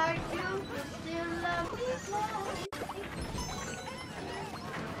we argue, we still love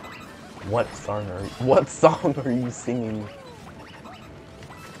What song are you singing?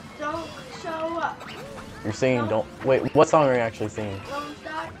 Don't show up. You're singing don't wait, what song are you actually singing? Don't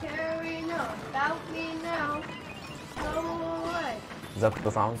start caring about me now. Go away. Is that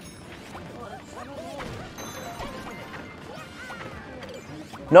the song?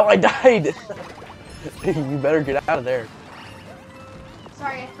 No, I died! You better get out of there.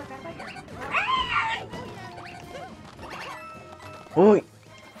 Sorry, I forgot my Wait.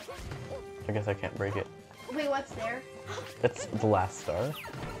 I guess I can't break it. Wait, what's there? That's the last star.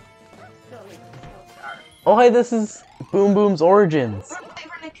 still make a single star. Oh, hey, this is Boom Boom's Origins. Wait,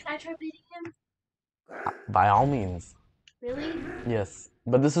 Vernon, can I try beating him? By all means. Really? Yes.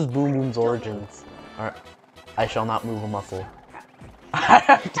 But this is Boom Boom's Origins. Alright. I shall not move a muscle. I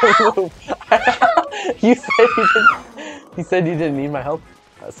have to move. You said you didn't. You said you didn't need my help,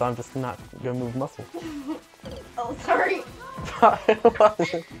 so I'm just not gonna move a muscle. Oh, sorry.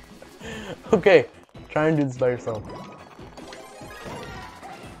 Okay, try and do this by yourself.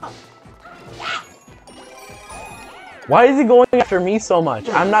 Why is he going after me so much?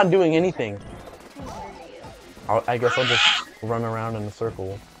 I'm not doing anything. I guess I'll just run around in a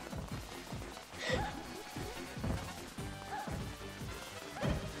circle.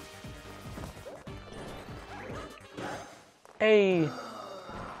 Hey!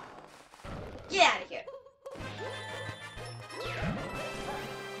 Get out of here.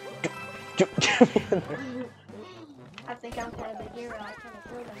 Get me in there. I think I'm kind of the hero. I kind of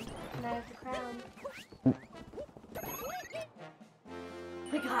killed him. And I have the crown.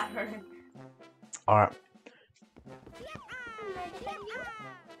 We got her. Alright.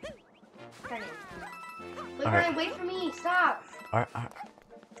 Turn it. Wait, Alright. Vernon, wait for me. Stop. Alright, alright.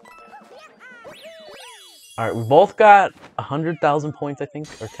 Alright, we both got 100,000 points, I think,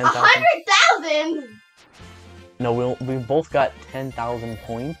 or 10,000. 100,000? No, we both got 10,000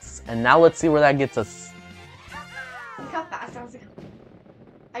 points, and now let's see where that gets us. Look how fast I was going.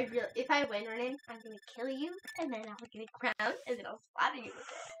 If I win, Vernon, I'm gonna kill you, and then I'll get a crown, and then I'll splatter you with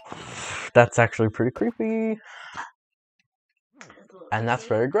it. That's actually pretty creepy, and that's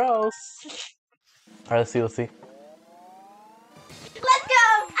very gross. Alright, let's see, let's see. Let's go!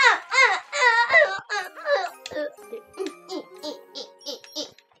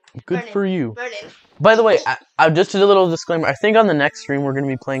 Good Vernon, for you. Vernon. By the way, I just did a little disclaimer. I think on the next stream we're going to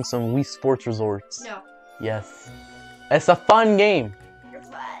be playing some Wii Sports Resorts. No. Yes. It's a fun game. Guess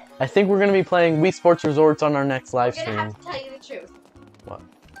what? I think we're going to be playing Wii Sports Resorts on our next live I'm gonna stream. have to tell you the truth. What?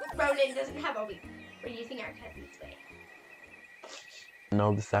 Ronan doesn't have a Wii. We're using our cousin's Wii.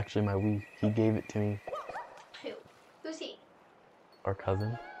 No, this is actually my Wii. He gave it to me. Who? Who's he? Our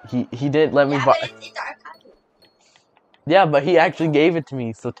cousin. He did let me Yeah, buy. but it's our cousin. Yeah, but he actually gave it to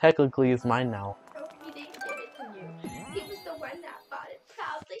me, so technically it's mine now. No, he didn't give it to you. He was the one that bought it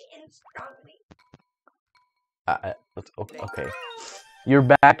proudly and strongly. Okay. You're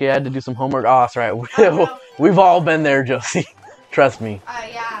back. You had to do some homework. Oh, that's right. Oh, no. We've all been there, Josie. Trust me.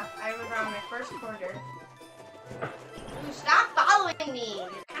 Yeah, I remember on my first quarter. Ooh, stop following me. You're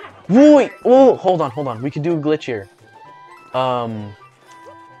kind of Wait. Oh, hold on. We could do a glitch here. Hold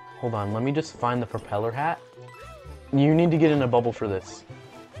on. Let me just find the propeller hat. You need to get in a bubble for this.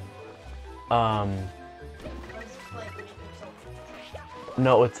 No,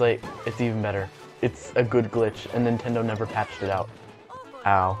 it's even better. It's a good glitch, and Nintendo never patched it out.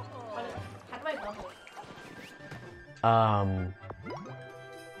 Ow. How do I bubble?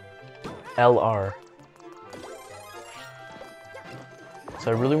 LR. So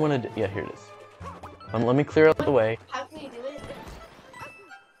I really wanted to, yeah, here it is. Let me clear out the way. How can you do it?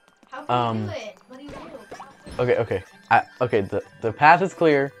 How can you do it? What do you do? Okay. Okay, the path is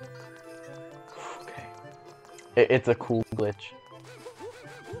clear. Okay. It's a cool glitch.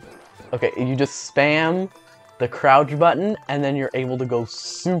 Okay, you just spam the crouch button, and then you're able to go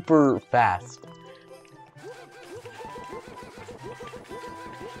super fast.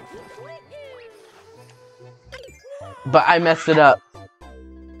 But I messed it up.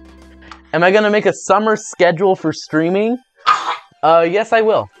 Am I gonna make a summer schedule for streaming? Yes, I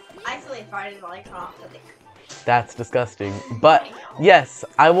will. Isolate farted while I cough. That's disgusting. But yes,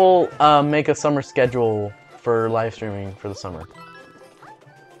 I will make a summer schedule for live streaming for the summer.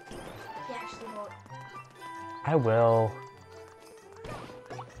 He actually won't. I will.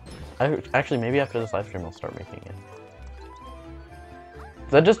 Actually, maybe after this live stream, I'll start making it.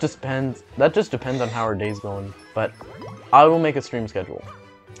 That just depends. That just depends on how our day's going. But I will make a stream schedule.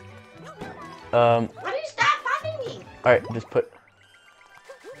 Why do you stop following me? All right, just put.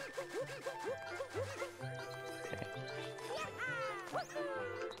 Okay.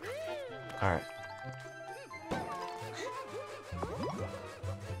 All right.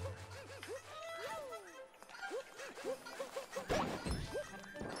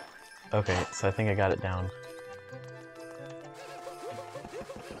 Okay, so I think I got it down.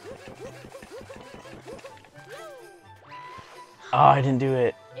 Oh, I didn't do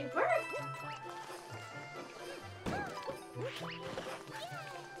it. It worked.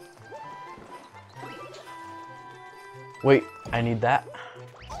 Wait, I need that.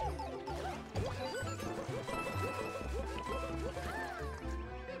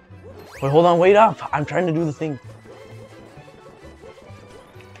 Wait, hold on, wait up. I'm trying to do the thing.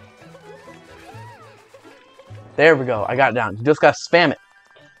 There we go. I got it down. You just gotta spam it.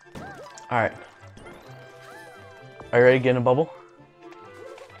 Alright. Are you ready to get in a bubble?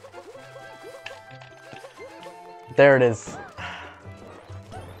 There it is.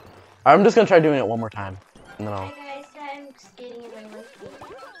 I'm just gonna try doing it one more time. And then I'll... Hi guys, I'm skating in my monkey.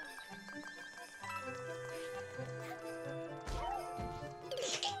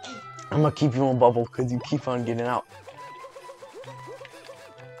 I'm gonna keep you in a bubble because you keep on getting out.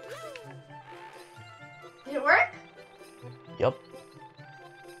 Did it work? Yep.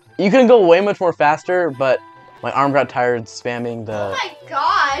 You can go way much more faster, but my arm got tired spamming the... Oh my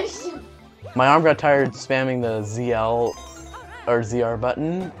gosh! My arm got tired spamming the ZL or ZR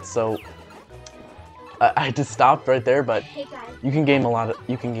button, so I just stopped right there. But Hey guys. you can gain a lot of of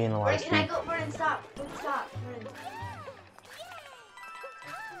Can I speed. go? Vernon, stop. Stop. Vernon.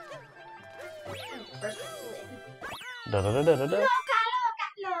 First one. Da da da da da da.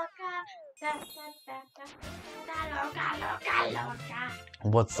 Loca, loca.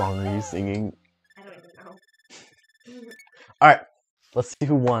 What song are you singing? I don't even know. All right, let's see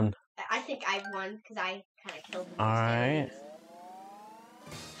who won. I think I won because I kind of killed him. All right.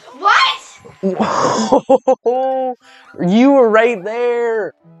 What? Whoa! You were right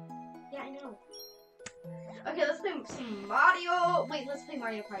there. Yeah, I know. Okay, let's play some Mario. Wait, let's play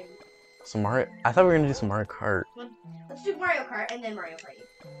Mario Party. Some Mario. I thought we were gonna do some Mario Kart. Let's do Mario Kart and then Mario Party.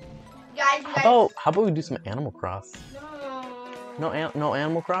 Guys, you guys. How about we do some Animal Cross? No. No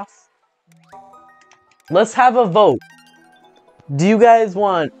Animal Cross? Let's have a vote. Do you guys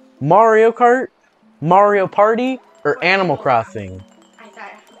want Mario Kart, Mario Party, or Animal Crossing? I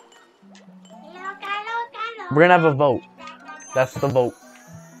thought. We're gonna have a vote. That's the vote.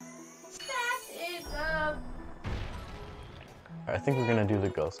 I think we're gonna do the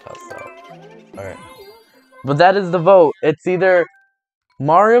ghost house though. Alright. But that is the vote. It's either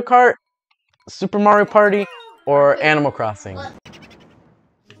Mario Kart, Super Mario Party, or Animal Crossing.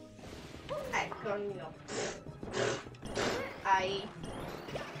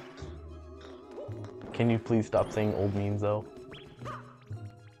 Can you please stop saying old memes though? I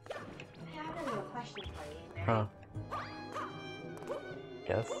have a question for you. Huh.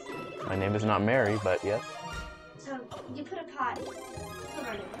 Yes. My name is not Mary, but yes. So you put a pot.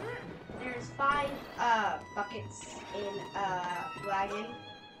 There's 5 buckets in a wagon.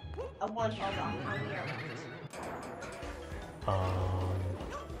 One falls off. How many are left?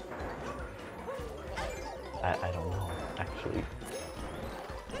 I don't know actually.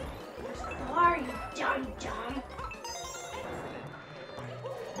 Are you dumb?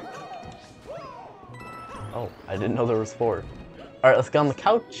 Oh, I didn't know there was 4. Alright, let's get on the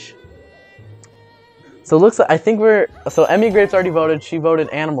couch. So it looks like, so Emmy Grapes already voted. She voted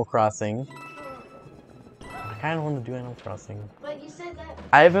Animal Crossing. I kind of want to do Animal Crossing. But you said that.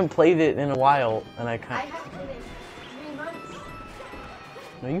 I haven't played it in a while, and I I kind have played it 3 months.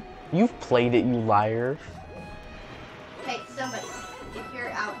 No, you've played it, you liar. Hey, somebody, if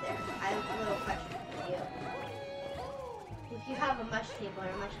you're out there, I have a little question for you. If you have a mush table or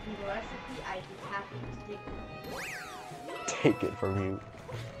a mush table recipe, I'd be happy to Take it from you.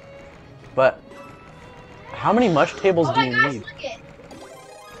 But how many mush tables do you need? Look it!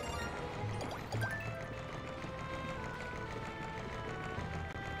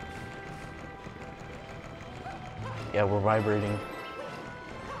 Yeah, we're vibrating.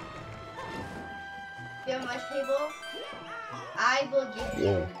 If you have a mush table, I will give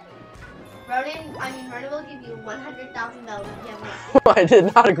you. Vernon will give you $100,000 if you have one. I did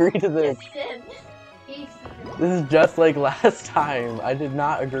not agree to this. Yes, he did. This is just like last time. I did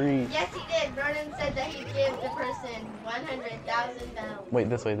not agree. Yes, he did. Vernon said that he'd give the person $100,000. Wait,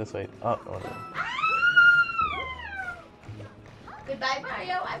 this way. Oh, whatever. Goodbye,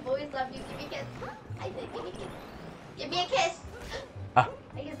 Mario. I've always loved you. Give me a kiss. I said, give me a kiss. Give me a kiss. Ah.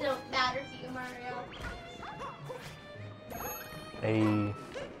 I guess it don't matter to you, Mario. Hey.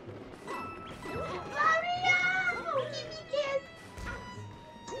 Mario! Give me a kiss.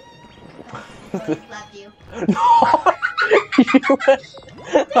 I always love you.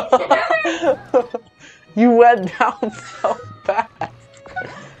 You went down so fast.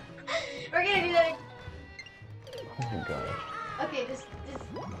 We're gonna do that. Oh my gosh. Okay, this.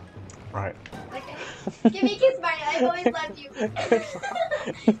 Alright. Okay. Give me a kiss, Mario. I've always loved you.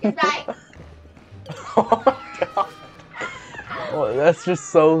 Goodbye. Oh my god. Oh, that's just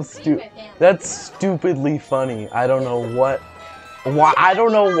so stupid. That's stupidly funny. I don't know why. I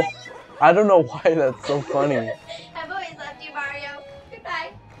don't know why that's so funny. I've always loved you, Mario.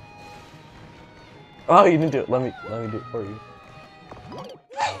 Goodbye. Oh, you didn't do it. Let me do it for you.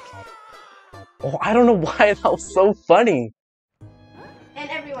 Oh, I don't know why that was so funny. And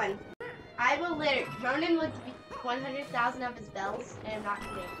everyone, I will literally, Vernon will 100,000 of his bells, and I'm not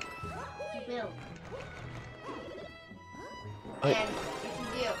kidding. You will. Wait. And if you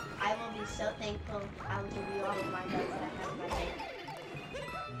do, I will be so thankful. I will give you all of my bells that I have in my bank.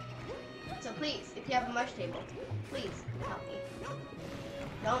 So please, if you have a mush table, please help me.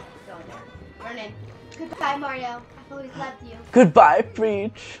 Don't go there. Run in. Goodbye, Mario. I've always loved you. Goodbye,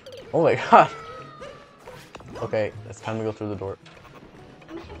 Peach. Oh my god. Okay, it's time to go through the door.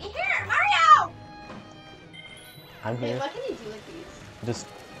 I'm here, Mario! I'm Wait, here. what can you do with these? Just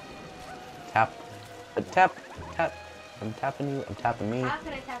tap, tap, tap. I'm tapping you. I'm tapping me How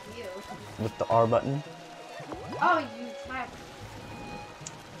can I tap you? with the R button. Oh, you tap.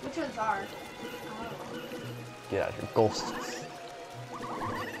 Which ones are? Get out of here, ghosts.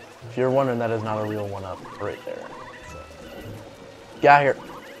 If you're wondering, that is not a real one up right there. So. Get out of here.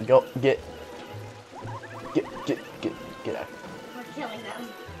 Go, get out of here. We're killing them.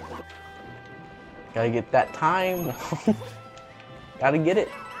 Gotta get that time. Gotta get it.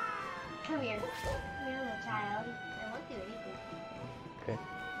 Come here. Come here, little child. I won't do anything. Okay.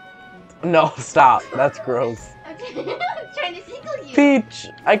 No, stop. That's gross. I'm trying to tickle you. Peach,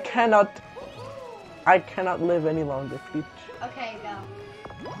 I cannot live any longer, Peach. Okay, go.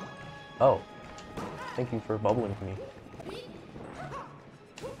 Oh, thank you for bubbling me.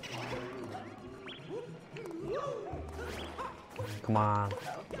 Come on.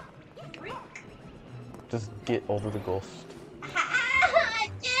 Just get over the ghost. I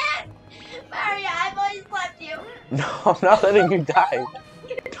can't! Mario, I've always loved you. No, I'm not letting you die.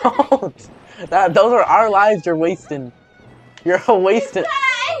 Don't. Those are our lives you're wasting. You're wasting.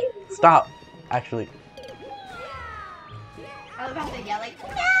 Bye! Stop. Actually. I was about to yell like,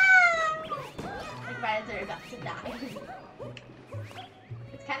 no! Like right as they're about to die.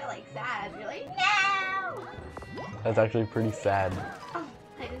 It's kind of like sad. You're like, no! That's actually pretty sad. Oh,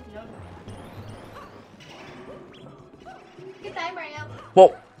 I didn't know that. Goodbye, Mario.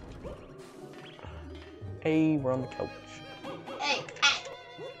 Whoa. Hey, we're on the couch. Hey, hey.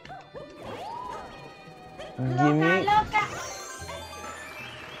 Give me. Loca.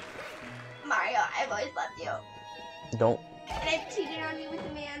 Mario, I've always loved you. Don't. And I've cheated on you with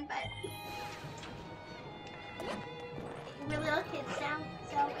a man, but we're little kids now,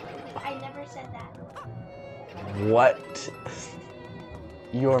 so I never said that. What?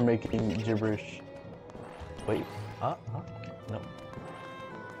 You're making gibberish. Wait. No.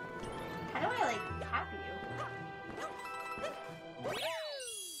 How do I like tap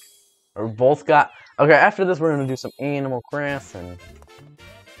you? We both got. Okay, after this, we're gonna do some Animal Crossing.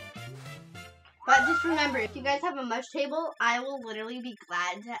 But just remember, if you guys have a mush table, I will literally be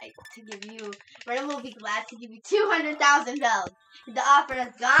glad to give you. Random will be glad to give you 200,000 bells. The offer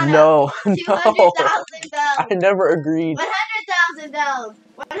has gone up. No, 200,000 no. bells. I never agreed. 100,000 bells.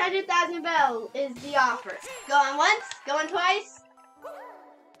 100,000 bells is the offer. Going once, going twice.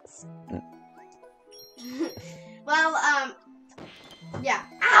 Well, yeah.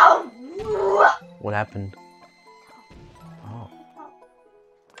 Ow! What happened? Oh.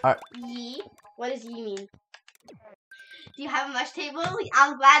 Yee? What does yee mean? Do you have a mush table?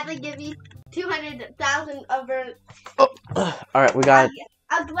 I'll gladly give you 200,000 over. Oh. All right, we got.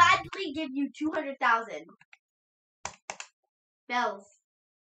 I'll gladly give you 200,000 bells.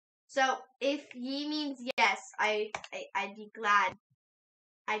 So if ye means yes, I'd be glad.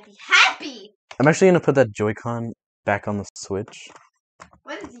 I'd be happy. I'm actually gonna put that Joy-Con back on the Switch.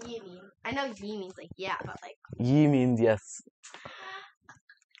 What does ye mean? I know ye means like yeah, but like. Ye means yes.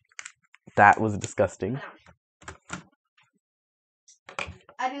 That was disgusting.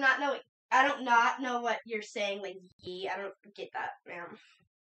 I do not know. I don't not know what you're saying. Like ye, I don't get that, man.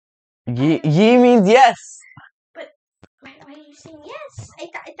 Ye means yes. Why are you saying yes? I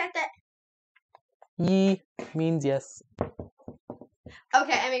thought that. Ye means yes.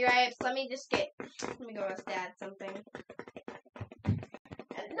 Okay, Emmy Gripes, let me go ask Dad something.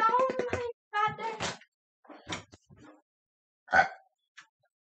 No, my father.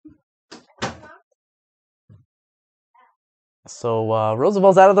 So,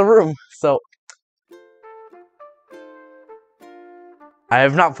 Roosevelt's out of the room, so. I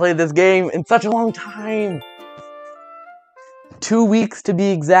have not played this game in such a long time. 2 weeks to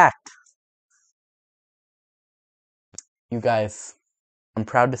be exact. You guys, I'm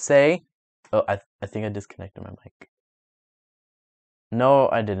proud to say. Oh, I think I disconnected my mic. No,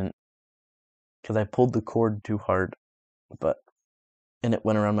 I didn't. Because I pulled the cord too hard. And it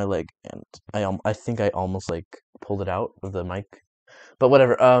went around my leg. And I think I almost, like, pulled it out of the mic. But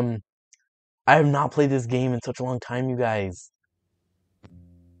whatever. I have not played this game in such a long time, you guys.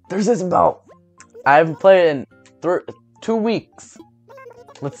 There's this about. I haven't played it in 2 weeks.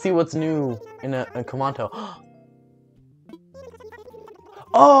 Let's see what's new in Kamanto.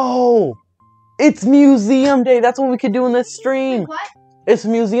 Oh! It's Museum Day! That's what we could do in this stream! What? It's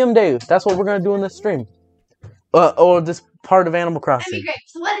Museum Day! That's what we're gonna do in this stream. Or this part of Animal Crossing. Emmy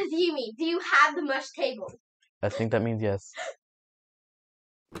Grapes, what does he mean? Do you have the mush table? I think that means yes.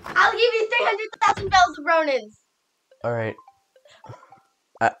 I'll give you 300,000 bells of Ronins. Alright.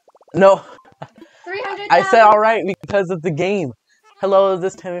 No! 300,000. I said alright because of the game. Hello, is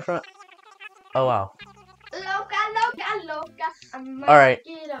this Tammy from... Oh, wow. Loca. Alright.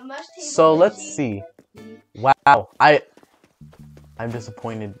 So, let's machine. see. Wow. I'm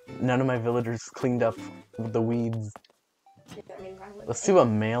disappointed. None of my villagers cleaned up the weeds. Let's see what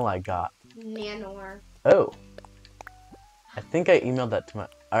mail I got. Nanor. Oh. I think I emailed that to my...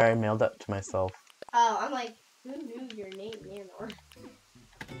 Or I mailed that to myself. Oh, I'm like, who knew your name, Nanor?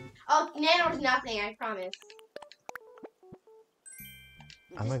 Oh, Nanor's nothing, I promise.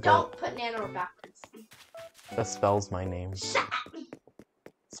 I'm gonna Just go... don't put Nanor backwards. That spells my name. Shut up!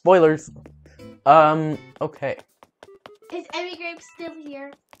 Spoilers! Okay. Is Emmy Grape still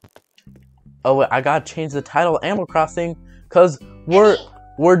here? Oh, wait, I gotta change the title of Animal Crossing, because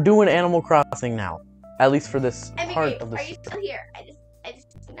we're doing Animal Crossing now. At least for this Emmy part Grape, of the are you still here? I just,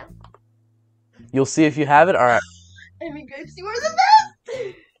 no. You'll see if you have it. Alright. Emmy Grapes, you are the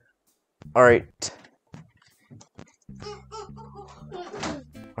best! Alright.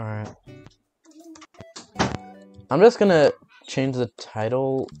 Alright. I'm just gonna change the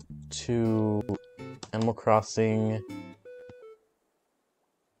title to Animal Crossing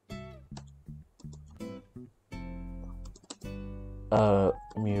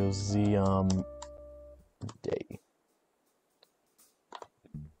Museum Day.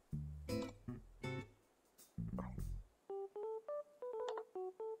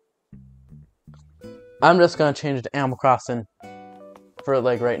 I'm just gonna change it to Animal Crossing for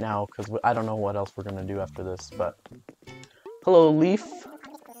like right now, because I don't know what else we're gonna do after this, but hello, Leaf.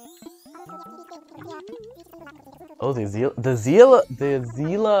 Oh, the Zila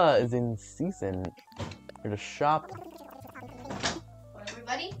is in season. Here to shop.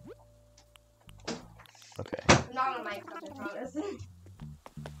 Everybody? Okay. I'm not on Minecraft, I promise.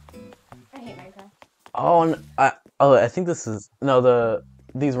 I hate Minecraft. Oh, and I think this is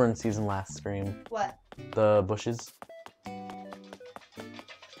these were in season last stream. What? The bushes.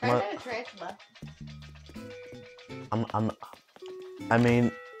 Try to tarantula. I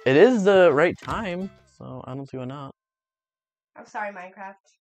mean, it is the right time, so I don't see why not. I'm sorry, Minecraft.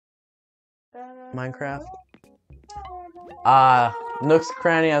 Minecraft. Nook's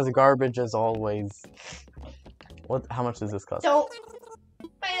Cranny has garbage as always. What? How much does this cost? Don't.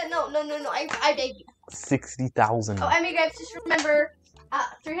 No. I beg you. 60,000. Oh, Emmy Grapes, just remember,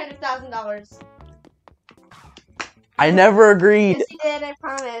 $300,000. I never agreed. Yes, he did. I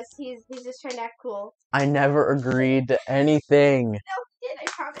promise. He's just trying to act cool. I never agreed to anything. No, he did. I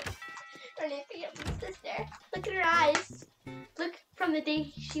promise. Renee, forget my sister. Look at her eyes. Look from the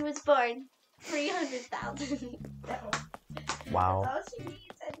day she was born. 300,000. Wow. All she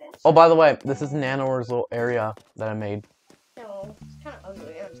needs, and then Oh, by the way, this is Nanor's little area that I made. no, it's kind of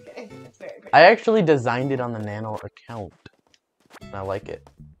ugly. I'm just kidding. It's very pretty. I actually designed it on the Nano account. And I like it.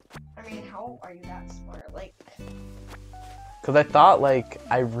 I mean, how are you that smart? Like, Because I thought, like,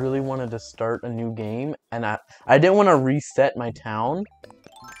 I really wanted to start a new game, and I didn't want to reset my town.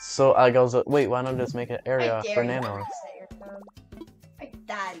 So I was like, wait, why don't I just make an area I dare for you Nano? to reset your phone. I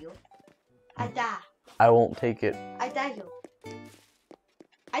dare you. I dare. I won't take it. I dare you.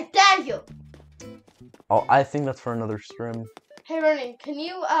 I dare you. Oh, I think that's for another stream. Hey, Ronan, can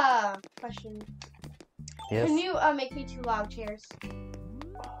you, question. Yes? Can you, make me 2 log chairs?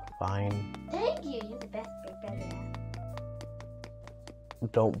 Fine. Thank you. You're the best big brother.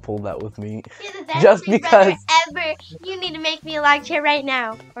 Don't pull that with me. You're the best Just big brother because. ever. You need to make me a log chair right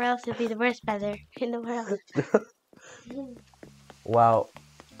now, or else you'll be the worst brother in the world. Wow.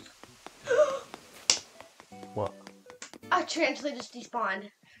 What? A tarantula just despawned.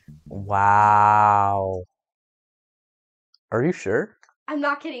 Wow. Are you sure? I'm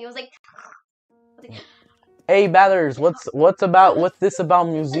not kidding. It was like. Hey, Bathers, what's this about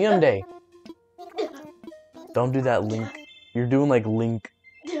Museum Day? Don't do that, Link. You're doing like Link.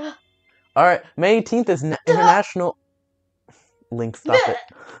 Alright, May 18th is International... Link, stop it.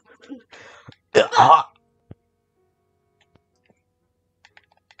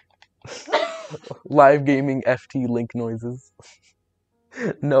 Live gaming FT Link noises.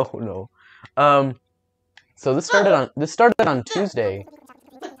 No. So this started on Tuesday.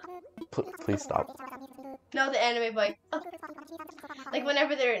 Please stop. No, the anime boy. Like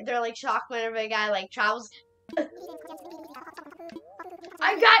whenever they're like shocked whenever a guy like travels.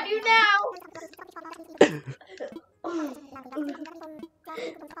 I got you now.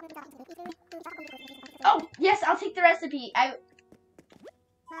 Oh, yes, I'll take the recipe. I'll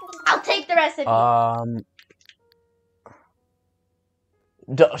take the recipe.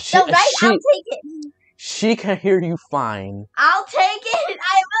 She, no, right? she, I'll take it. she can hear you fine. I'll take it.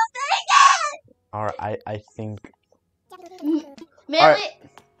 I will Alright, I think... take it. Mail Alright. it.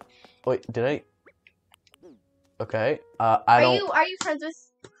 Wait, did I? Okay. Are you friends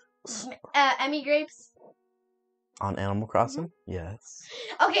with Emmy Grapes? On Animal Crossing? Yes.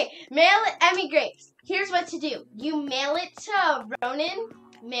 Okay, mail it, Emmy Grapes. Here's what to do. You mail it to Ronan.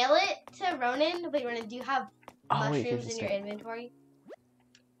 Mail it to Ronan. Wait, Ronan, do you have mushrooms in your inventory?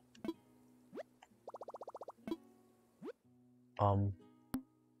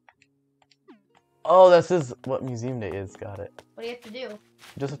 Oh, this is what Museum Day is. Got it. What do you have to do? You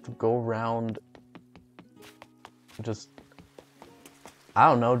just have to go around. I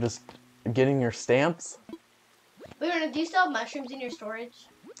don't know, just getting your stamps. Wait, Ronan, do you still have mushrooms in your storage?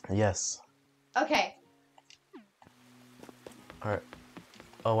 Yes. Okay. Alright.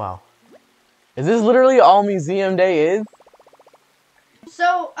 Oh, wow. Is this literally all Museum Day is?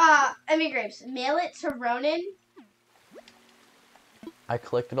 So, Emmy Grapes, mail it to Ronan. I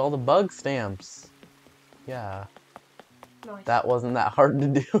collected all the bug stamps. Yeah. Nice. That wasn't that hard to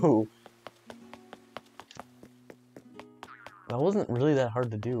do. That wasn't really that hard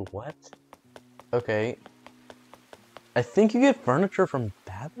to do. What? Okay. I think you get furniture from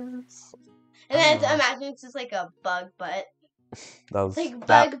Bathurst? And then imagine it's just like a bug butt. That was Like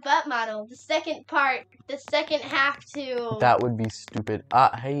bug butt model. The second half to... That would be stupid.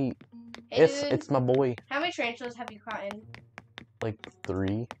 Hey, Hey, dude, it's my boy. how many tarantulas have you caught in? Like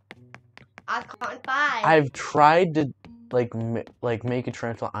 3. I've caught in 5. I've tried to like make a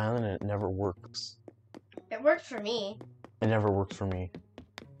tarantula island and it never works. It worked for me. It never works for me.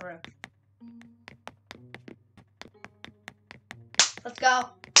 Bro. Let's go.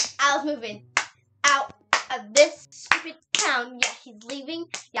 Al's moving out of this stupid town. Yeah, he's leaving.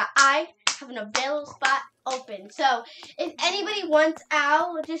 Yeah, I have an available spot open. So, if anybody wants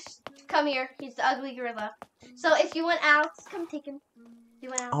Al, just come here. He's the ugly gorilla. So, if you want Al, just come take him. Do you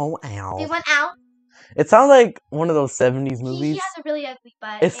want Al? Oh, Do ow. you want Al? It sounds like one of those 70s He movies. has a really ugly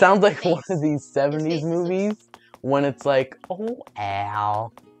butt. It sounds and like one of these 70s face is- movies when it's like, oh,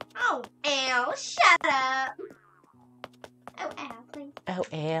 Al. Oh, Al, shut up. Oh, Al, please. Oh,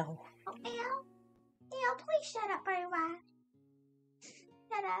 Al. Oh, Al. Al, please shut up, Barry White.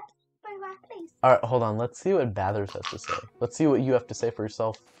 Shut up, Barry White, please. Alright, hold on. Let's see what Bathurst has to say. Let's see what you have to say for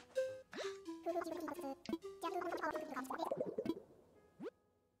yourself.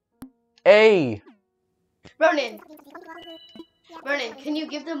 Hey! Ronan, can you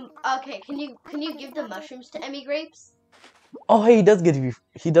give them? Okay, can you give the mushrooms to Emmy Grapes? Oh, hey, he does give you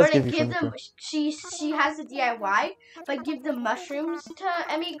Ronan, give give them. furniture. She has the DIY, but give the mushrooms to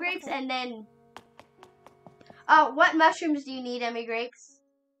Emmy Grapes, and then. What mushrooms do you need, Emmy Grapes?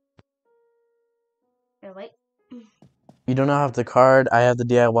 Oh, wait. You don't have the card, I have the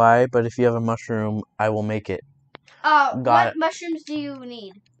DIY, but if you have a mushroom, I will make it. What mushrooms do you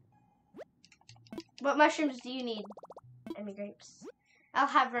need? What mushrooms do you need, Emmy Grapes? I'll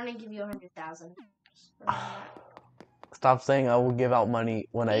have Ronan give you 100,000. Stop saying I will give out money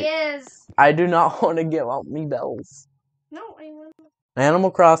when Yes. I do not want to give out me bells. No, I won't.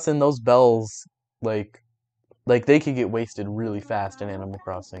 Animal Crossing, those bells, like they could get wasted really fast in Animal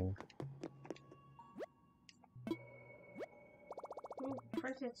Crossing.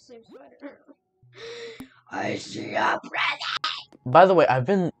 Princess sleep sweater. I see a present. By the way, I've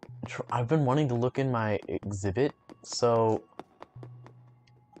been wanting to look in my exhibit, so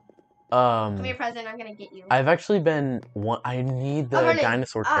Come here, present. I'm gonna get you. I've actually been I need the Ronan,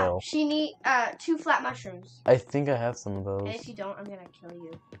 dinosaur tail. She need 2 flat mushrooms. I think I have some of those. And if you don't, I'm gonna kill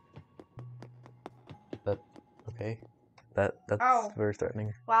you. Okay. That's very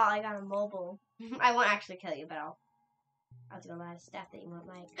threatening. Wow, I got a mobile. I won't actually kill you, but I'll do a lot of stuff that you won't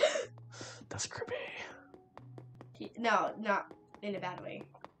like. That's creepy. No, not in a bad way.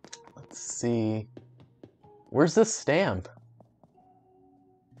 Let's see. Where's this stamp?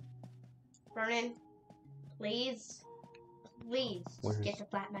 Ronan, please, just get the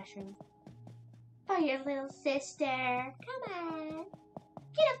flat mushroom. For your little sister. Come on.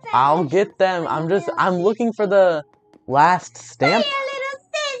 Get a flat I'll mushroom get them. for I'm your looking for the last stamp. For your little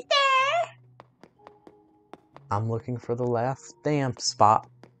sister. I'm looking for the last stamp spot.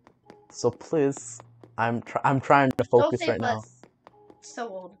 So please, I'm trying to focus Don't say right now. So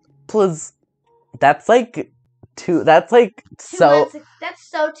old. Please. That's like that's like so That's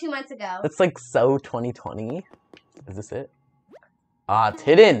so 2 months ago. that's like so 2020. Is this it? It's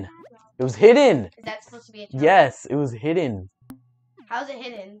hidden. It was hidden. Is that supposed to be a joke? Yes, it was hidden. How's it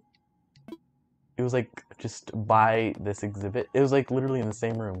hidden? It was like just by this exhibit. It was like literally in the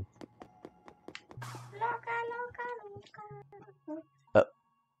same room.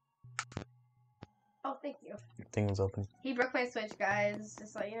 Oh, thank you. Thing was open. He broke my switch, guys.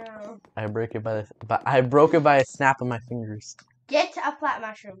 Just so you know. I broke it by a snap of my fingers. Get a flat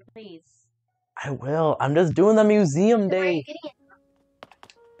mushroom, please. I will. I'm just doing the museum Where are you day. getting it?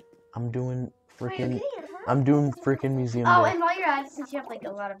 I'm doing Where are you freaking. getting it, huh? I'm doing freaking museum Oh, day. and while you're at it, since you have like a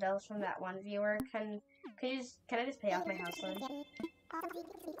lot of bells from that one viewer, can I just pay off my house loan?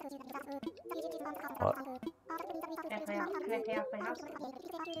 What? Can I pay off my house loan?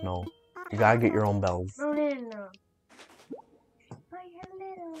 No, you gotta get your own bells. Ronan. For your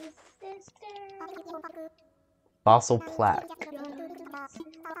little sister. Fossil plaque.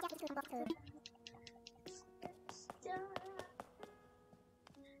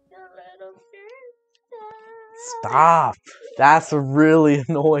 Stop. That's really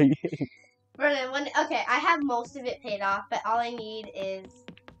annoying. Vernon, okay, I have most of it paid off, but all I need is.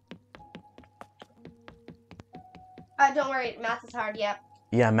 Don't worry, math is hard. Yep.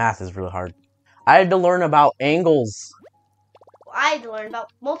 Yeah, math is really hard. I had to learn about angles. I had to learn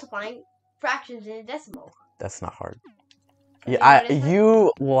about multiplying fractions in a decimal. That's not hard. Have Yeah, you noticed that?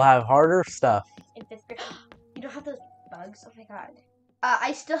 you will have harder stuff. In 5th grade. You don't have those bugs? Oh my god.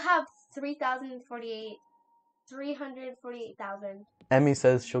 I still have 348,000. Emmy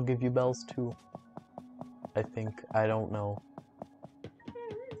says she'll give you bells too. I think. I don't know.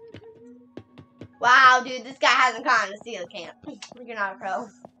 Wow, dude, this guy hasn't caught in a seal camp. You're not a pro.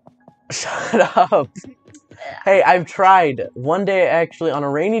 Shut up. Hey, I've tried. One day, actually, on a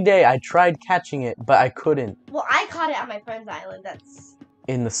rainy day, I tried catching it, but I couldn't. Well, I caught it on my friend's island. That's.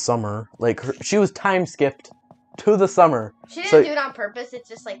 In the summer. Like, she was time skipped to the summer. She didn't So- do it on purpose. It's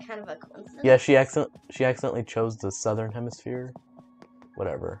just like kind of a coincidence. Yeah, she accidentally chose the southern hemisphere.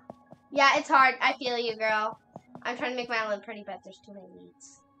 Whatever. Yeah, it's hard. I feel you, girl. I'm trying to make my island pretty, but there's too many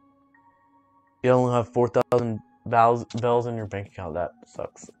weeds. You only have 4,000 bells in your bank account. That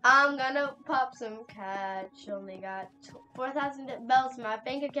sucks. I'm gonna pop some catch. Only got 4,000 bells in my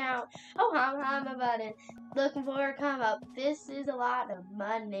bank account. Oh, I'm a button. Looking for a come up. This is a lot of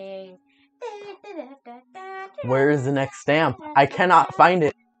money. Where is the next stamp? I cannot find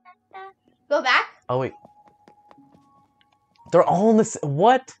it. Go back. Oh, wait. They're all in this.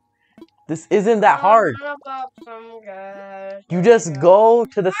 What? This isn't that hard. I'm gonna pop some catch. You just go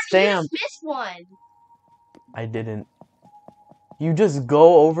to the You stamp. just missed one. I didn't. You just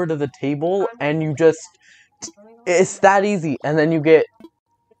go over to the table and you just. It's that easy. And then you get.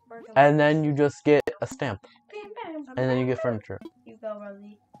 And then you just get a stamp. And then you get furniture. You go,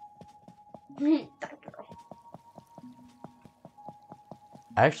 Rosie. That girl.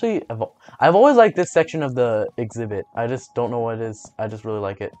 Actually, I've always liked this section of the exhibit. I just don't know what it is. I just really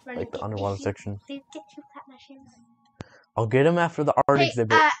like it. Like the underwater section. Please get 2 flat mushrooms. I'll get them after the art Hey,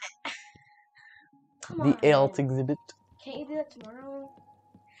 exhibit. Come The on. alt exhibit. Can't you do that tomorrow?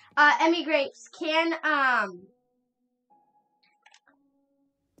 Emmy Grapes,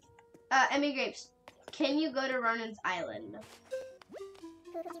 Emmy Grapes, can you go to Ronan's island?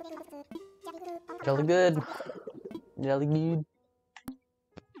 Jelly good. Jelly good.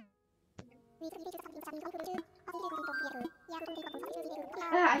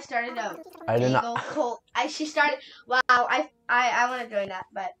 I started a I did bagel not. cult. She started. Wow, I want to join that,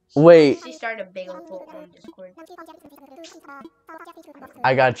 but Wait, she started a bagel cult on Discord.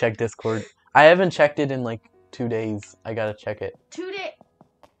 I gotta check Discord. I haven't checked it in like 2 days. I gotta check it. 2 days.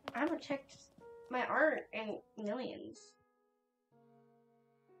 I haven't checked my art in millions.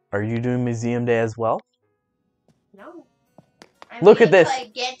 Are you doing museum day as well? No. Look at this.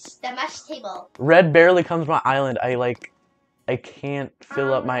 Like, get the mesh table. Red barely comes to my island. I can't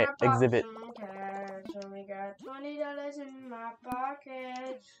fill up my exhibit. Only got $20 in my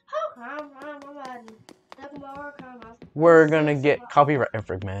pocket. We're gonna get copyright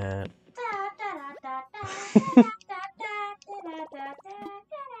infringement.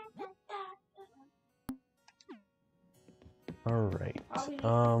 Alright.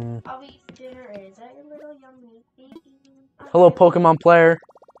 I'll eat for dinner. Is that a little yummy? Hello, Pokemon player.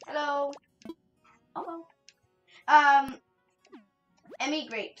 Hello. Hello. Emmy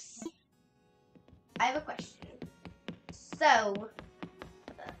Grapes. I have a question. So,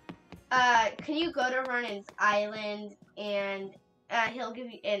 can you go to Ronan's island and he'll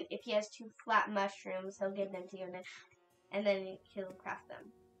give you, and if he has 2 flat mushrooms, he'll give them to you, and then he'll craft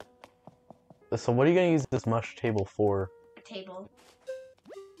them. So what are you gonna use this mush table for? A table.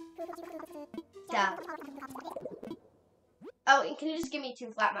 Duh. Oh, and can you just give me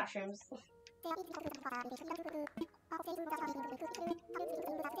 2 flat mushrooms?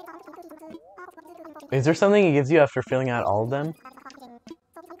 Is there something it gives you after filling out all of them?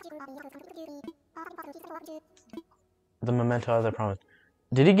 The memento as I promised.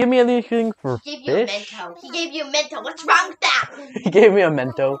 Did he give me anything for He gave you a fish? mento. He gave you a mento. What's wrong with that? He gave me a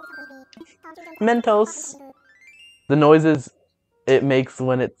mento. Mentos. The noises it makes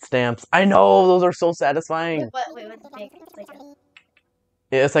when it stamps. I know, those are so satisfying. Wait, what's it make?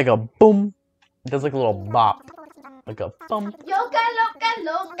 It's like a boom. It does like a little bop. Like a bum. Yoga loca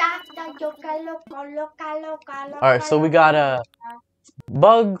loca, yoga loca loca loca. Alright, so we got a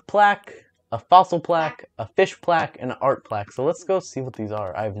bug plaque, a fossil plaque, a fish plaque, and an art plaque. So let's go see what these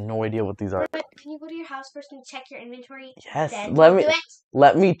are. I have no idea what these are. Can you go to your house first and check your inventory? Yes, Then let we'll me do it?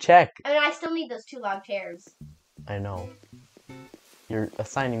 let me check. I mean, I still need those 2 log chairs. I know. You're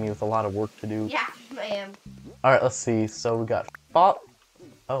assigning me with a lot of work to do. Yeah, I am. Alright, let's see. So we got oh.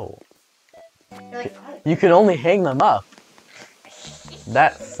 You're like, oh. You can only hang them up.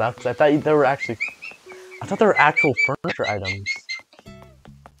 That sucks. I thought they were actually actual furniture items. That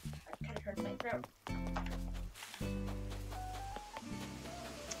kind of hurts my throat.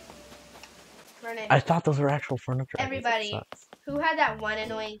 Vernon, I thought those were actual furniture everybody, items. That sucks. who had that one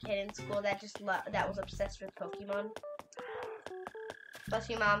annoying kid in school that just that was obsessed with Pokemon? Bless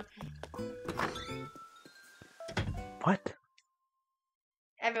you, Mom. What?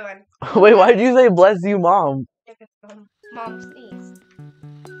 Everyone. Wait, why did you say bless you, Mom? Mom sneezed.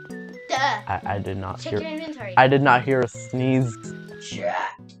 Duh. I did not Check hear. your inventory. I did not hear a sneeze.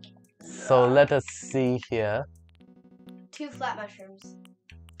 Check. So let us see here. 2 flat mushrooms.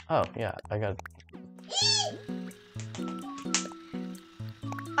 Oh yeah, I got.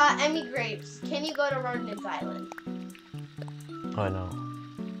 Emmy Grapes. Can you go to Rondon's Island? Oh no.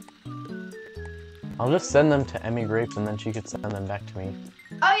 I'll just send them to Emmy Grapes and then she could send them back to me.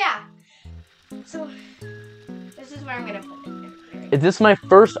 Oh yeah. So this is where I'm gonna put it. Is this my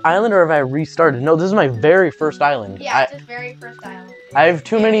first island or have I restarted? No, this is my very first island. Yeah, it's his very first island. I have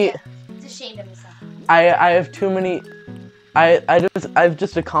too many. He's ashamed of himself. I have too many. I've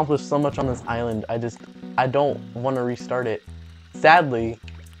just accomplished so much on this island. I don't want to restart it. Sadly,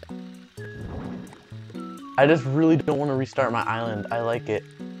 I just really don't want to restart my island. I like it.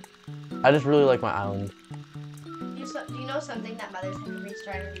 I just really like my island. Do you know something that mothers have to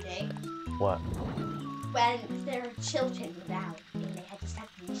restart every day? What? When their children move out and they had to start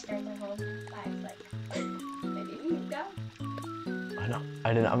to restart their whole lives, like maybe moved out. I know.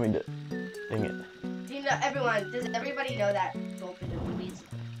 I did not mean to. Dang it. Do you know does everybody know that Gulp in the movies?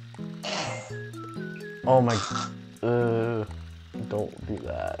 Oh my. Don't do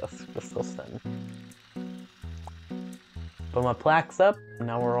that. That's disgusting. But my plaque's up.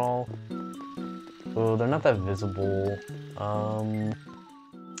 Now we're all. Oh, they're not that visible.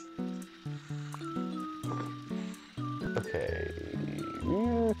 Okay.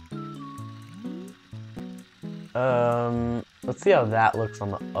 Let's see how that looks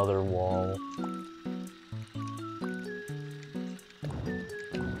on the other wall.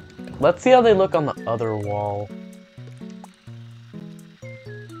 Let's see how they look on the other wall.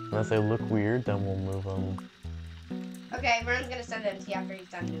 Unless they look weird, then we'll move them. Okay, Vernon's gonna send them to you after he's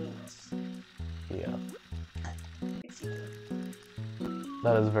done doing this. Yeah. Excuse me.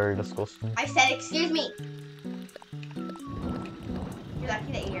 That is very disgusting. I said excuse me! You're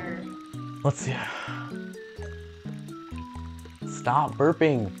lucky that you're... Let's see. Stop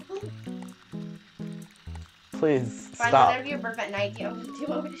burping. Please, Fine, stop. whenever you burp at night, do you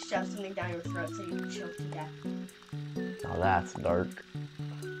want me to shove something down your throat so you choke to death? Now that's dark.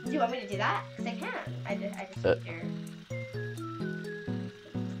 Do you want me to do that? Because I can. I just need your...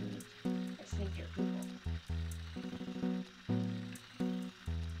 I just need your approval.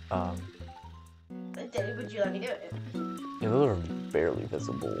 Would you let me do it? Yeah, those are barely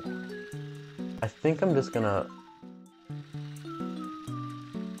visible. I think I'm just gonna...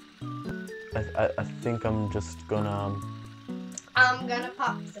 I think I'm just gonna... I'm gonna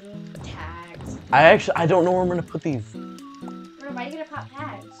pop some tags. I don't know where I'm gonna put these. Why are you gonna pop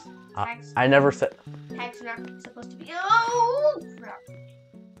tags? Tags, I never said... tags are not supposed to be... Oh! Crap.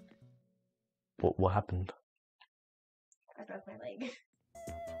 What happened? I broke my leg.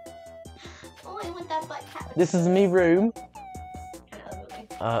 Oh, I want that butt cat. This is me room. Kinda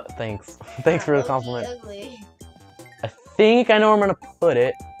ugly. Thanks. Thanks for the compliment. Ugly. I think I know where I'm gonna put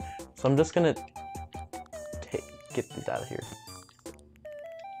it. So I'm just gonna get these out of here.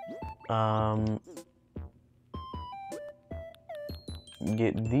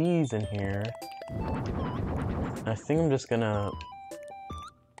 Get these in here. I think I'm just gonna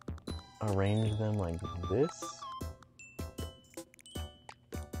arrange them like this.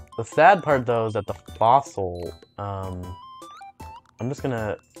 The sad part though is that the fossil, I'm just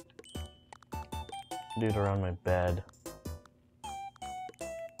gonna do it around my bed.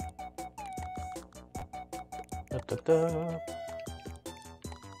 Da, da, da.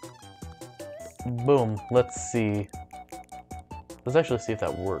 Boom. Let's see. Let's actually see if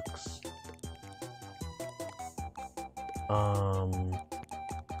that works.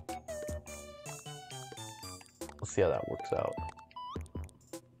 Let's see how that works out.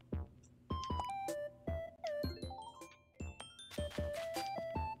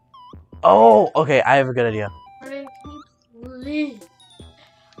 Oh, okay, I have a good idea. Can you please?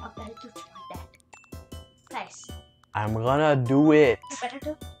 I'll better do it like that. Nice. I'm gonna do it. You better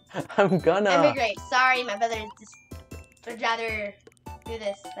do. I'm gonna. Emigrate. Sorry, my brother just would rather do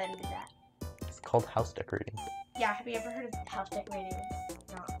this than do that. It's called house decorating. Yeah, have you ever heard of house decorating?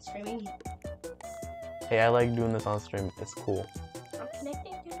 Not streaming. Hey, I like doing this on stream. It's cool. I'm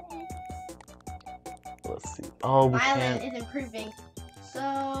connecting to it. Let's see. Oh, we My island can't. is improving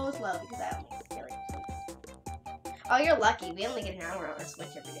so slow because I only feel like. Oh, you're lucky. We only get an hour on our Switch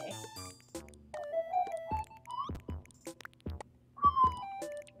every day.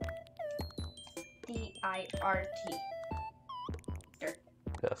 D-I-R-T. Dirt.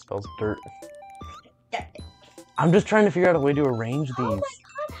 Yeah, that spells dirt. Dirt. I'm just trying to figure out a way to arrange these. Oh my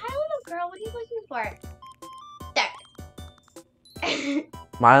god, Highlander girl, what are you looking for? Dirt.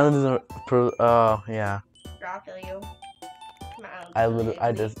 My island is a yeah. I'll feel you. My island's I really literally,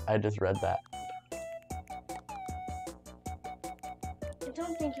 ugly. I just read that. I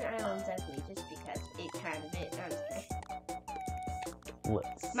don't think your island's ugly just because it kind of is. I'm just kidding.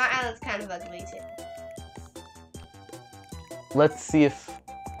 Let's. My island's kind of ugly too. Let's see if.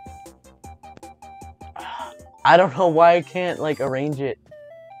 I don't know why I can't like arrange it.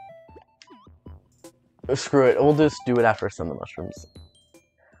 Screw it. We'll just do it after some of the mushrooms.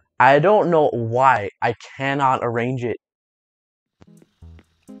 I don't know why I cannot arrange it.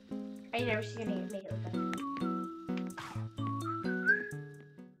 Are you never gonna make it look better?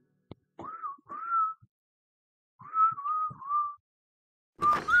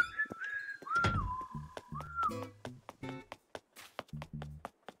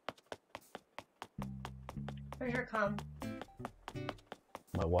 Where's your com?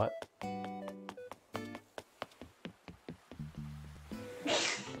 My what?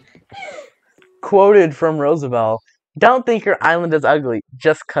 Quoted from Roosevelt. Don't think your island is ugly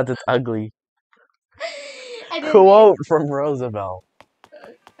just 'cause it's ugly. I didn't Quote from Roosevelt.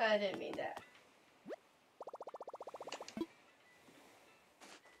 I didn't mean that.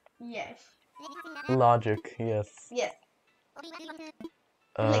 Yes. Logic, yes. Yes.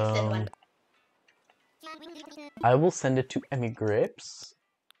 Like said one. I will send it to Emmy Grips.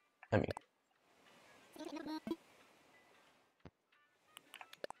 Emmy.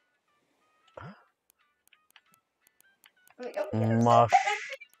 Like, oh, yeah, Mush.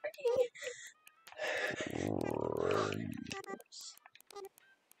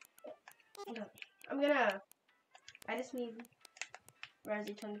 I'm gonna. I just need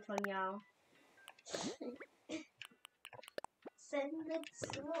Rosie 2020 y'all. Send it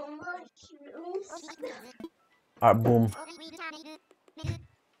to my cruise. Alright, boom.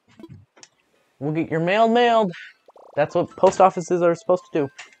 We'll get your mail mailed. That's what post offices are supposed to do.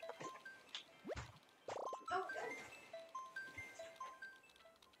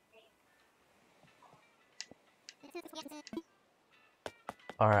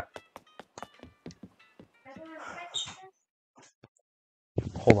 Alright.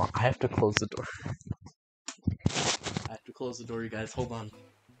 Hold on, I have to close the door. I have to close the door, you guys. Hold on.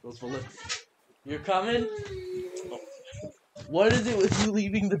 Those bullets. You're coming? Oh. What is it with you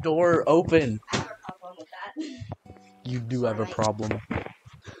leaving the door open? I have a problem with that. You do have a problem.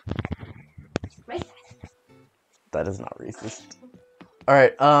 Right? That is not racist.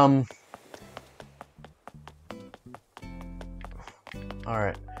 Alright,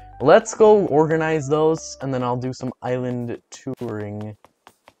 Alright. Let's go organize those, and then I'll do some island touring.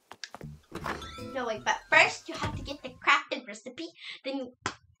 No, wait, but first you have to get the crafted recipe, then you...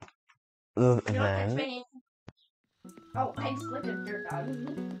 You know Then... oh, I just looked at Dirt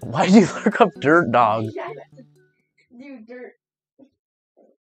Dog. Why did you look up Dirt Dog? Dude, Dirt.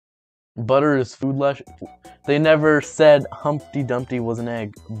 Butter is food lotion. They never said Humpty Dumpty was an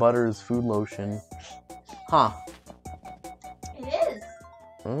egg. Butter is food lotion. Huh. It is.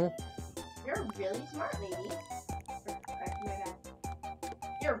 Hmm? You're really smart, lady.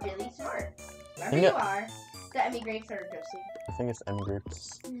 You're really smart. Wherever you are, the Emmy grapes are juicy. I think it's M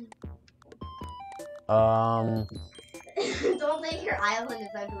groups. Don't think your island is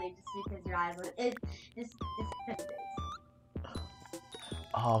ugly just because your island is. It's because it is.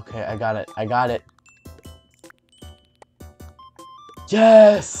 Oh, okay, I got it. I got it.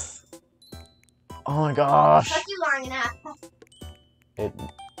 Yes! Oh my gosh. Took you long enough. It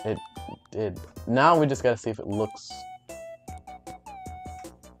did. Now we just gotta see if it looks.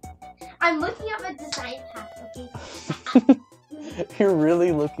 I'm looking at my design path, okay? You're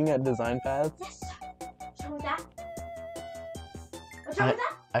really looking at design paths? Yes, sir. What's wrong with that? What's wrong with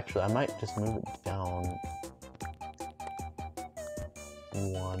that? Actually, I might just move it down.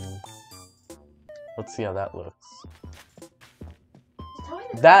 One. Let's see how that looks. Just tell me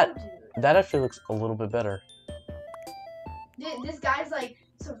the That- code, dude. That actually looks a little bit better. This guy's like,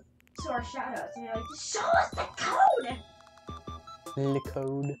 so our shoutouts, and you're like, just show us the code! The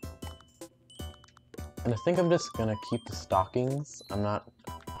code. And I think I'm just gonna keep the stockings. I'm not.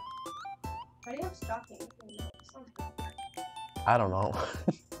 Why do you have stockings? I don't know.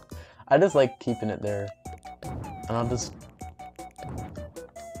 I just like keeping it there. And I'll just.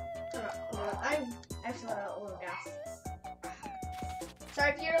 I'm actually a little gas.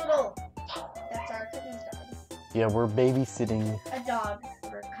 Sorry if you're a little. That's our cousin's dog. Yeah, we're babysitting. A dog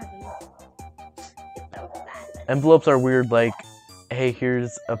for cousins. It's so sad. Envelopes are weird, like, hey,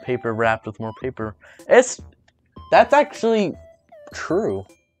 here's a paper wrapped with more paper. That's actually true.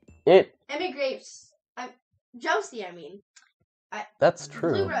 Emmy Grapes. Josie, I mean. That's Blue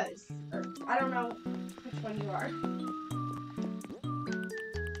true. Rose. Or, I don't know which one you are.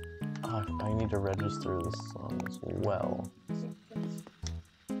 Oh, I need to register this song as well.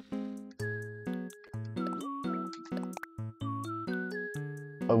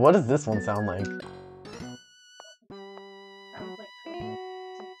 Oh, what does this one sound like? Sounds like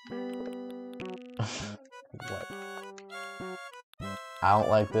What? I don't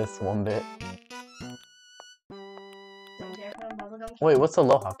like this one bit. Wait, what's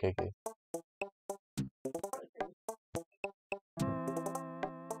Aloha KK?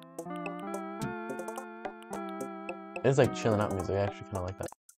 It's like chilling out music. I actually kind of like that.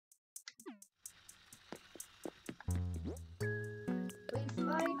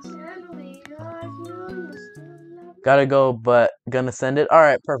 Gotta go, but gonna send it. All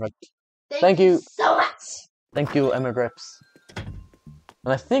right, perfect. Thank you. so much. Thank you, Emma Grips.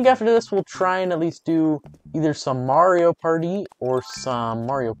 And I think after this, we'll try and at least do either some Mario Party or some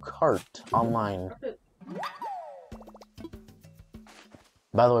Mario Kart online.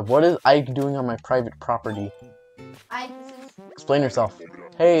 By the way, what is Ike doing on my private property? Explain yourself.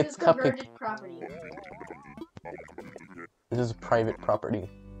 Hey, it's Cupcake. Property. This is private property.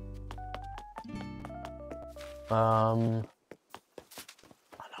 Oh no,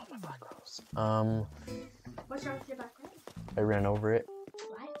 my black rose. What's wrong with your background? I ran over it.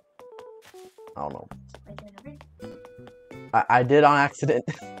 Why? I don't know. Why did I never? I did on accident.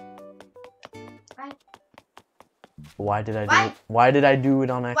 Why? Why did I do Why? it? Why did I do it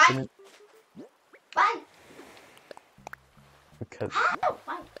on accident? Why? Because How?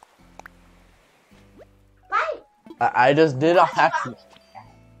 Why? Why? I just did on What's wrong? accident.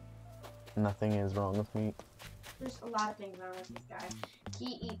 Nothing is wrong with me. There's a lot of things wrong with this guy.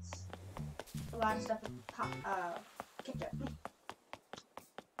 He eats a lot of stuff with ketchup.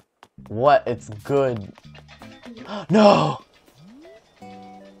 What? It's good. No!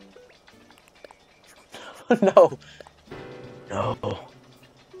 No. No.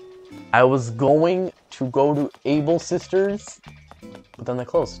 I was going to go to Able Sisters, but then they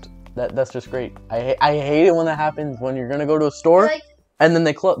closed. That's just great. I hate it when that happens, when you're gonna go to a store Like, and then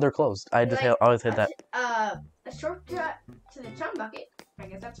they're closed. I just like, always hate that. A shortcut to the chum bucket. I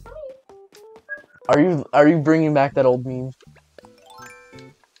guess that's funny. Are you bringing back that old meme?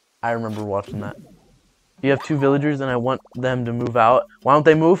 I remember watching that. You have 2 villagers and I want them to move out. Why don't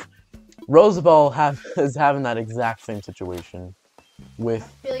they move? Rosabelle is having that exact same situation with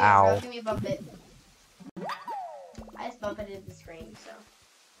Feel like Ow. Give me a bump it. I just bump it into the screen, so.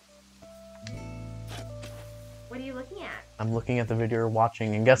 What are you looking at? I'm looking at the video you're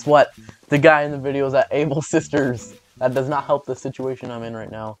watching, and guess what? The guy in the video is at Able Sisters. That does not help the situation I'm in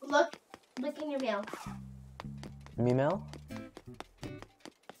right now. Look in your mail. Email?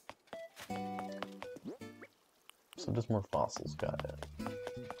 So just more fossils, got it.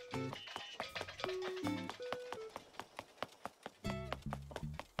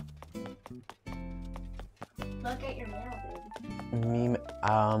 Look at your mail, dude. Meme,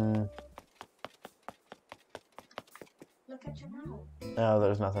 Look at your mail. no,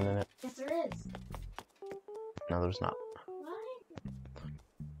 there's nothing in it. Yes, there is. No, there's not. What?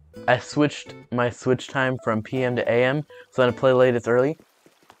 I switched my switch time from PM to AM, so when I play late, it's early.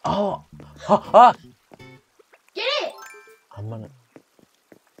 Oh! Ah! Get it! I'm gonna...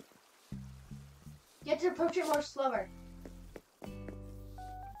 You have to approach it more slower.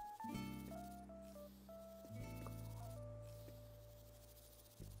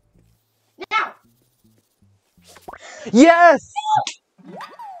 Yes!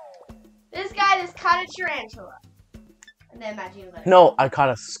 This guy just caught a tarantula. And then imagine you let it No, I caught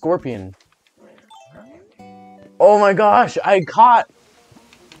a scorpion. Oh my gosh, I caught...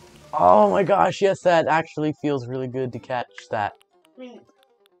 Oh my gosh, yes, that actually feels really good to catch that.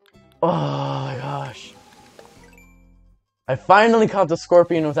 Oh my gosh. I finally caught the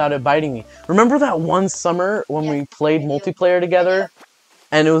scorpion without it biting me. Remember that one summer when we played multiplayer together?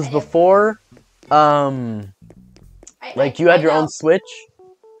 And it was before, like you had your own Switch?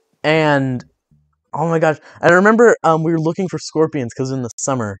 And, oh my gosh. And I remember, we were looking for scorpions because in the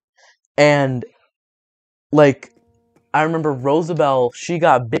summer. And, like, I remember Rosabelle, she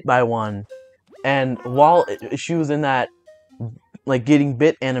got bit by one. And while she was in that, like, getting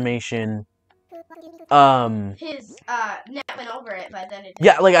bit animation, his net went over it, but then it didn't.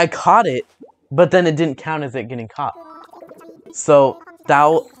 yeah, like, I caught it, but then it didn't count as it getting caught. So,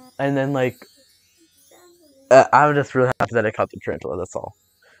 that, and then, like, I was just really happy that I caught the tarantula, that's all.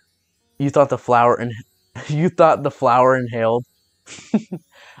 You thought the flower inhaled?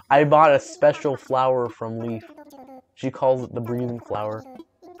 I bought a special flower from Leaf. She calls it the breathing flower.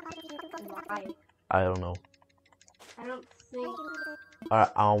 Why? I don't know. I don't think. Alright,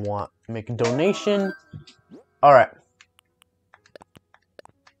 I want to make a donation. Alright.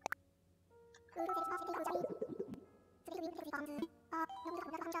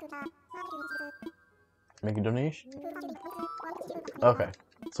 Make a donation? Okay.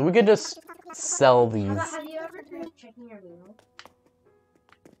 So we could just sell these. Have you ever tried checking your mail?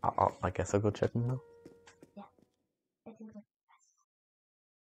 I guess I'll go check them now. Yeah. I think that's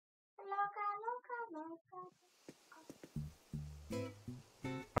best.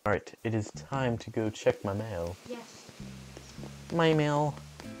 Alright, it is time to go check my mail. Yes. My mail.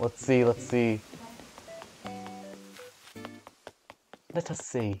 Let's see. Let us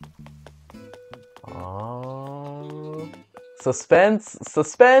see. Oh. Suspense!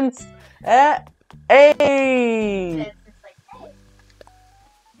 Hey! It's like, hey.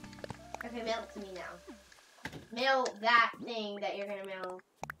 Okay, mail it to me now. Mail that thing that you're gonna mail.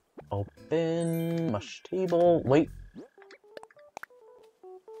 Open mush table. Wait.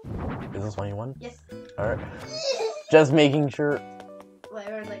 Is this one you want? Yes. Alright. Just making sure.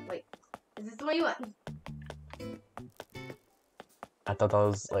 Wait. Is this the one you want? I thought that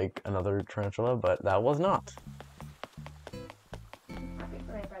was like another tarantula, but that was not. I'm happy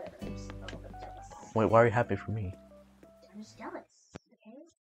for my brother, but I'm just a little bit jealous. Wait, why are you happy for me? I'm just jealous, okay?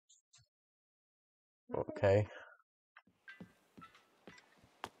 Okay.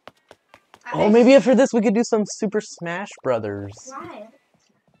 Oh, maybe after this we could do some Super Smash Brothers. Why?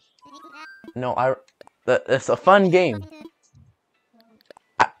 No, it's a fun game.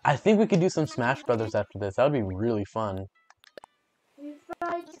 I think we could do some Smash Brothers after this. That would be really fun. We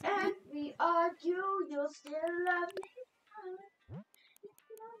fight and we argue, you'll still love me.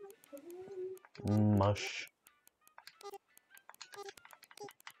 Mush.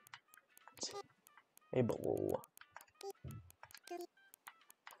 Table.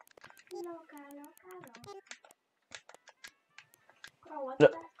 Oh, what's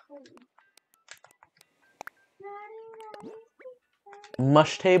that called?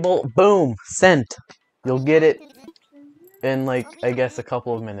 Mush table. Boom. Sent. You'll get it in like I guess a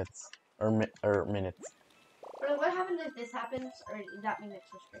couple of minutes or minutes. What happens if this happens, or does that mean it's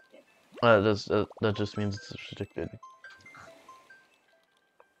restricted? That just means it's restricted.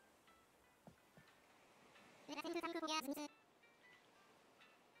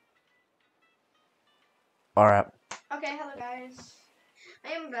 Alright. Okay, hello guys.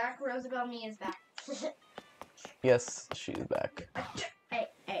 I am back. Rosabelle me is back. Yes, she's back.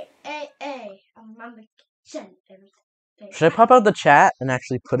 Hey. I'm on the kitchen. Should I pop out the chat and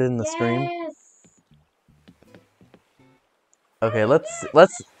actually put it in the stream? Yes. Okay, let's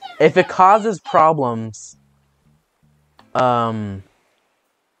if it causes problems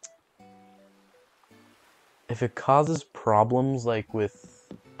if it causes problems like with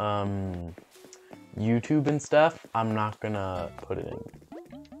YouTube and stuff, I'm not gonna put it in.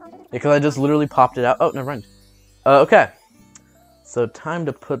 Because I just literally popped it out. Oh, never mind. Okay. So time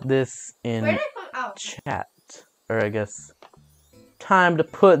to put this in Where did I put out? chat. Or I guess time to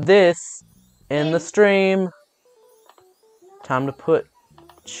put this in the stream. Time to put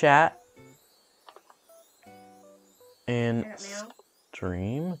chat in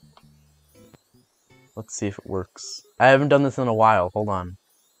stream. Let's see if it works. I haven't done this in a while. Hold on.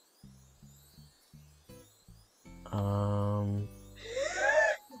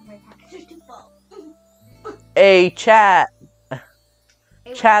 Hey, chat!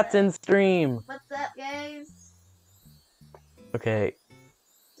 Hey, Chat's in stream. What's up, guys? Okay.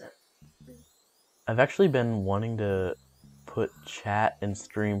 I've actually been wanting to put chat in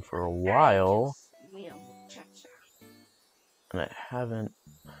stream for a while, and I haven't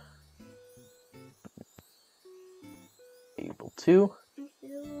been able to.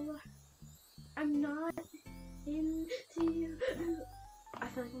 I'm not into you. I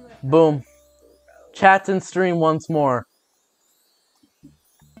feel like I'm gonna... Boom. Chat's in stream once more.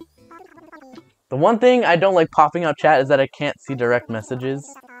 The one thing I don't like popping up chat is that I can't see direct messages.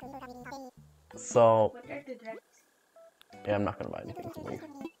 So, yeah, I'm not gonna buy anything from you.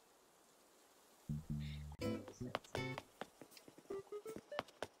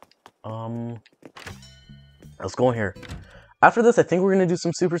 Let's go in here. After this, I think we're gonna do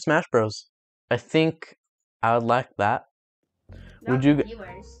some Super Smash Bros. I think I would like that. Would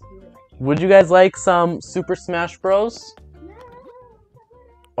you guys like some Super Smash Bros?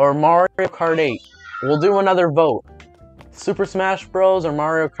 Or Mario Kart 8? We'll do another vote. Super Smash Bros. Or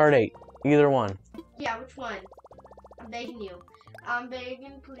Mario Kart 8? Either one. Yeah, which one? I'm begging you. I'm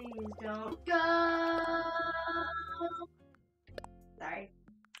begging, please don't go. Sorry.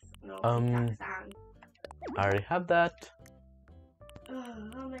 No, I already have that.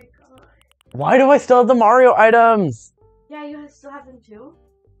 Oh my god. Why do I still have the Mario items? Yeah, you still have them too?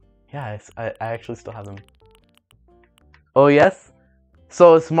 Yeah, I actually still have them. Oh, yes?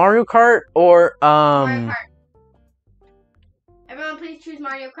 So it's Mario Kart or, Mario Kart. Everyone please choose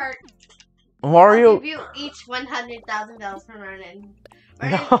Mario Kart. Mario... I'll give you each 100,000 bells for Ronan.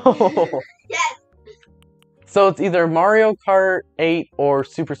 No! Yes! So it's either Mario Kart 8 or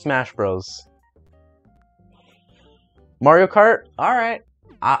Super Smash Bros. Mario Kart? Alright.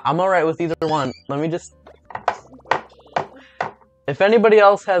 I'm alright with either one. Let me just... If anybody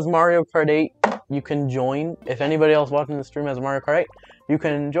else has Mario Kart 8, you can join. If anybody else watching the stream has Mario Kart 8, you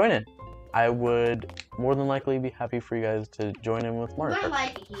can join in. I would more than likely be happy for you guys to join in with Mario Kart.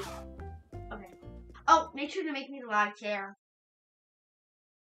 Like it. Okay. Oh, make sure to make me the log chair.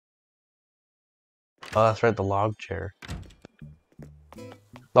 Oh, that's right, the log chair.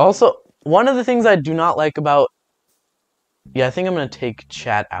 Also, one of the things I do not like about... Yeah, I think I'm gonna take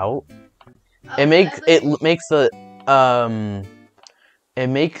chat out. It makes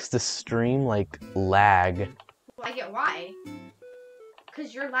the stream like lag. I get why.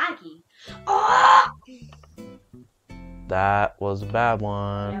 Cause you're laggy. Oh! That was a bad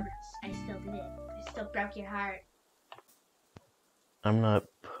one. I still did it. I still broke your heart. I'm gonna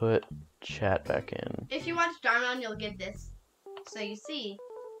put chat back in. If you watch Darmon, you'll get this. So you see,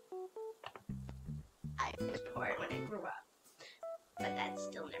 I was poor when I grew up, but that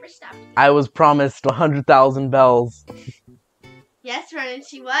still never stopped me. I was promised 100,000 bells. Yes, Ronan,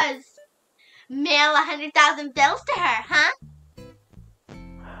 she was. Mail 100,000 bells to her, huh?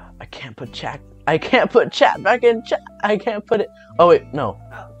 I can't put chat back in chat. I can't put it. Oh wait, no.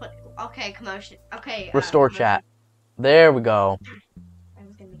 Oh, okay, commotion. Okay. Restore commotion. chat. There we go. I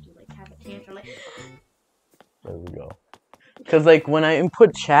was gonna make you like have a tantrum. Like... There we go. Cause like when I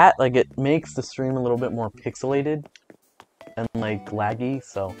input chat, like it makes the stream a little bit more pixelated and like laggy.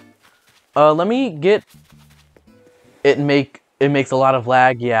 So, let me get it. It makes a lot of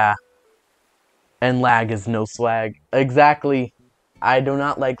lag, yeah. And lag is no swag. Exactly. I do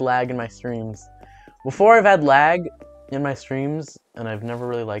not like lag in my streams. Before I've had lag in my streams, and I've never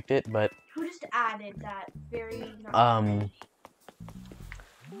really liked it, but... Who just added that very...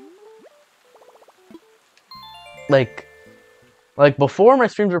 Like before my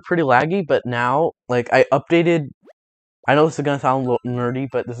streams were pretty laggy, but now, like, I updated... I know this is gonna sound a little nerdy,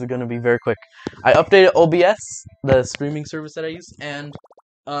 but this is gonna be very quick. I updated OBS, the streaming service that I use, and...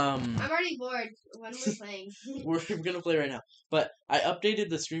 I'm already bored when we're playing. We're gonna play right now. But I updated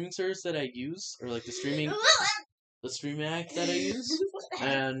the streaming service that I use, or like the streaming app that I use,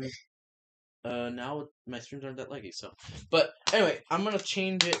 and now my streams aren't that laggy. So, but anyway, I'm gonna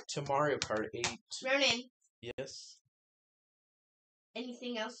change it to Mario Kart 8. Ronan. Yes.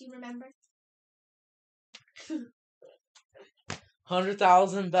 Anything else you remember?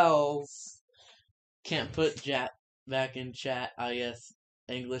 100,000 bells. Can't put chat back in chat. Ah, yes.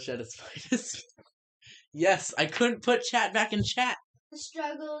 English at its finest. Yes, I couldn't put chat back in chat. The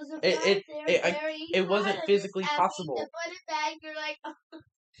struggles of it wasn't physically possible. To put it back, you're like, oh.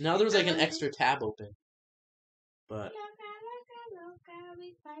 Now there's like an extra tab open. But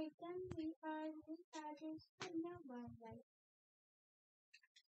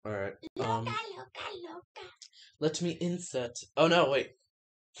alright. Let me insert. Oh no, wait.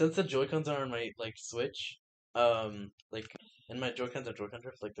 Since the Joy-Cons are on my like Switch, like and my Joy-Cons are Joy-Con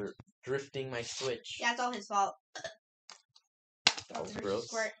drift, like they're drifting my Switch. Yeah, it's all his fault. That was gross.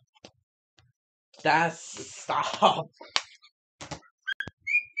 Squirt. Stop.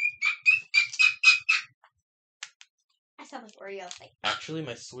 sound like Oreo. Like. Actually,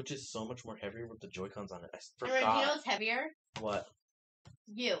 my Switch is so much more heavier with the Joy-Cons on it. I Remember, forgot. do you know what's heavier? What?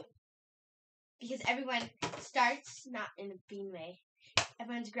 You. Because everyone starts not in a bean way.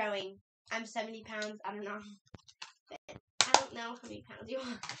 Everyone's growing. I'm 70 pounds. I don't know. I don't know how many pounds you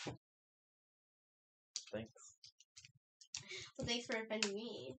are. Thanks. Well, thanks for offending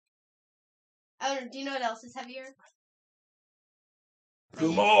me. Oh, do you know what else is heavier?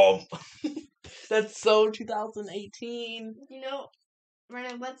 Your mom! That's so 2018. You know,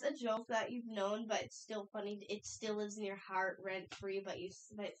 Renan, what's a joke that you've known, but it's still funny? It still lives in your heart, rent free, but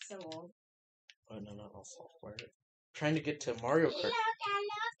it's so old. Oh no, not all software. Trying to get to Mario Kart.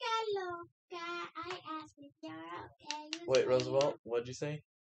 Loca, I asked if you're okay. Wait, Roosevelt, what'd you say?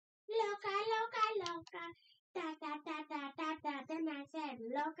 Loca. Da da da da da da. Then I said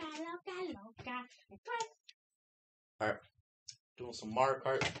loca. Alright. Doing some Mario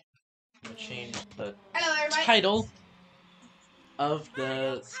Kart. I'm gonna change the Hello, everybody. title of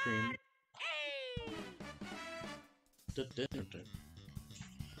the stream.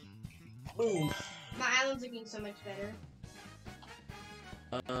 Boom. My island's looking so much better.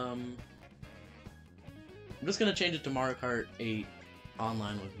 I'm just gonna change it to Mario Kart 8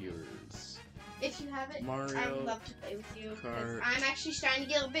 online with viewers. If you have it, Mario I would love to play with you. Kart I'm actually starting to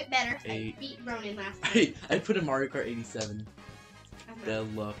get a bit better. I 8. beat Ronan last time. I put in Mario Kart 87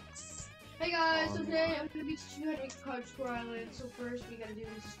 Deluxe. Hey guys, so online. today I'm gonna be teaching you how to make cards for Island. So first we gotta do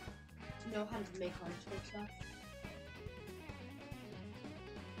is know how to make cards for stuff.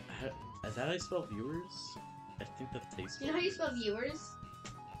 Is that how you spell viewers? I think that's how you spell You know how you spell viewers?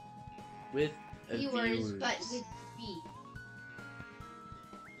 with a Viewers, but with V.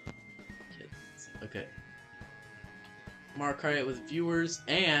 Okay. Mario Kart 8 with viewers,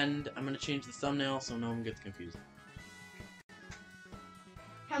 and I'm gonna change the thumbnail so no one gets confused.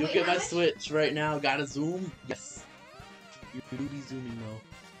 Look at my Switch right now. Gotta zoom. Yes. You do be zooming though.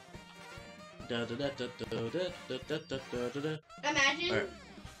 Imagine Alright.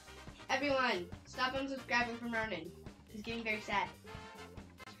 everyone stop unsubscribing from Ronan. He's getting very sad.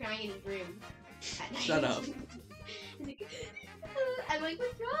 He's crying in his room. At night. Shut up. He's like, I'm like,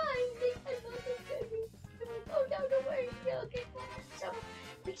 what's wrong? I'm not subscribing. I'm like, oh no, don't worry. You'll get that. So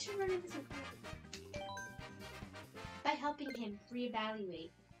make sure Ronan doesn't cry. By helping him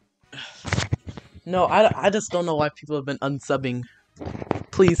reevaluate. No, I just don't know why people have been unsubbing.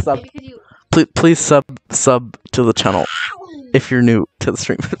 Please sub. Maybe because you. Please sub to the channel if you're new to the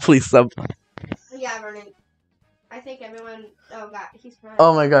stream. Please sub. Yeah, Ronan. I think everyone. Oh god, he's crying.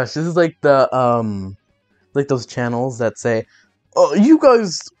 Oh my gosh, this is like the like those channels that say, "Oh, you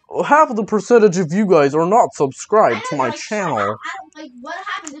guys, half of the percentage of you guys are not subscribed to my like, channel." I don't like. What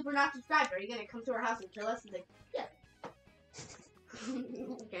happens if we're not subscribed? Are you gonna come to our house and kill us? He's like, yeah.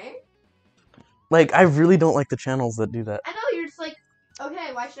 Okay. Like, I really don't like the channels that do that. I know you're just like,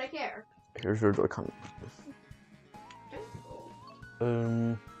 okay, why should I care? Here's your Joy-Con.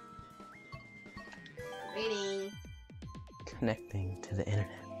 Waiting. Connecting to the internet.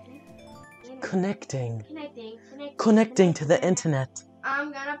 Connecting Connecting to the internet.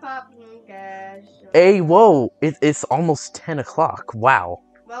 I'm gonna pop some cash. Hey, whoa! It's almost 10 o'clock. Wow.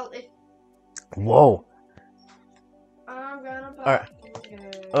 Well, if Whoa. I'm gonna pop Alright.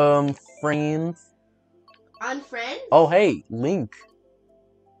 some cash. Friends. Unfriend? Oh, hey, Link.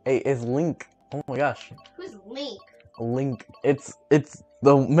 Hey, it's Link. Oh my gosh. Who's Link? Link. It's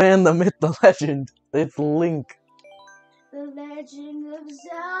the man, the myth, the legend. It's Link. The Legend of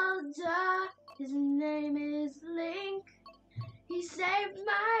Zelda. His name is Link. He saved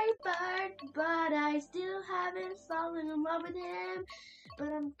my bird, but I still haven't fallen in love with him. But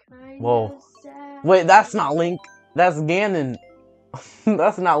I'm kind of sad. Wait, that's not Link. That's Ganon.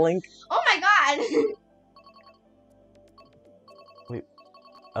 That's not Link. Oh my god!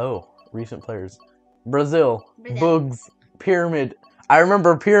 Oh, recent players. Brazil. Brazil. Bugs. Pyramid. I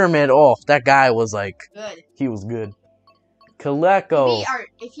remember Pyramid. Oh, that guy was like, Good. he was good. Kaleko.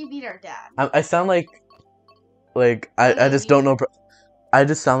 If you beat our dad. I sound like I just don't know. I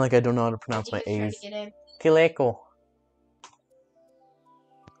just sound like I don't know how to pronounce my A's. Kaleko.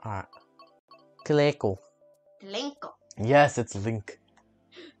 Alright. Kaleko. Linko. Yes, it's Link.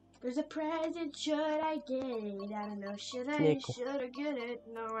 There's a present, should I get it? I don't know, should I get it?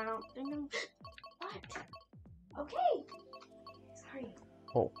 No, I don't think I'm... What? Okay. Sorry.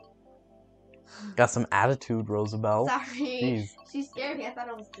 Oh. Got some attitude, Roosevelt. Sorry. Jeez. She scared me. I thought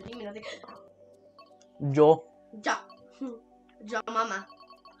it was the demon. I was like... Joe. Jo mama.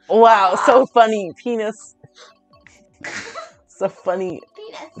 Wow, so funny. Penis. So funny.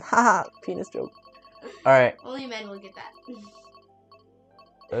 Penis. Haha, penis joke. Alright. Only men will get that.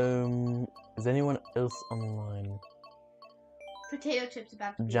 Is anyone else online? Potato chips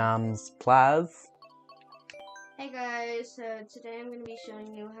about to be. Jams Plaz. Hey guys, so today I'm gonna be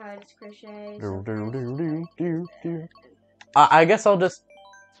showing you how to crochet. I guess I'll just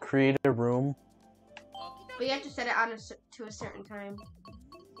create a room. But you have to set it on to a certain time.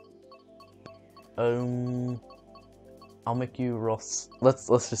 I'll make you Ross. Let's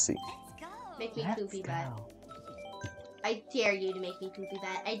just see. Make me poopy butt. I dare you to make me poopy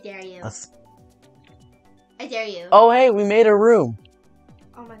butt. I dare you. I dare you. Oh hey, we made a room.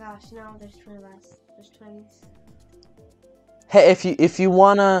 Oh my gosh, no, there's two of us. There's twins. Hey, if you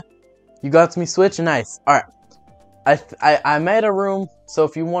wanna, you got me switch. Nice. All right. I made a room, so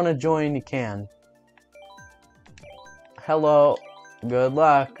if you wanna join, you can. Hello. Good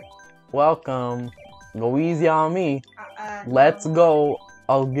luck. Welcome. Go easy on me. Let's go.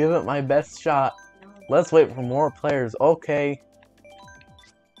 I'll give it my best shot. No. Let's wait for more players. Okay.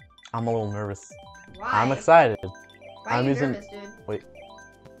 I'm a little nervous. Why? I'm excited. Why are you nervous, dude? Wait.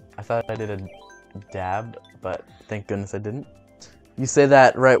 I thought I did a dab, but thank goodness I didn't. You say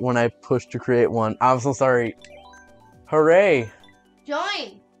that right when I push to create one. I'm so sorry. Hooray!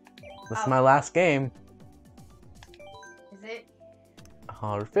 Join! This is my last game. Is it?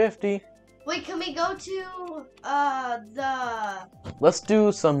 150. Wait, can we go to, the... Let's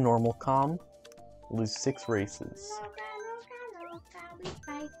do some normal comm. Lose 6 races.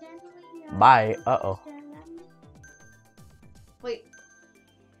 Bye. Uh-oh. Wait.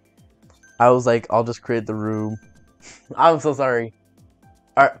 I was like, I'll just create the room. I'm so sorry.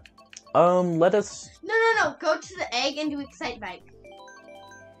 Alright. Let us... No. Go to the egg and do Excite Bike.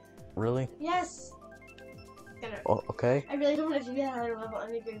 Really? Yes. Oh, okay. I really don't want to do that other level.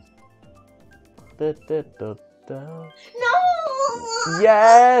 I'm good. No!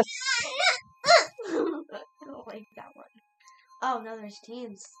 Yes! I don't like that one. Oh, no, there's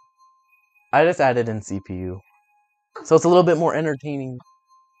teams. I just added in CPU. So it's a little bit more entertaining.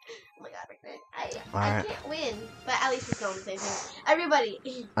 Oh my god, I Alright. can't win. But at least it's not the same thing.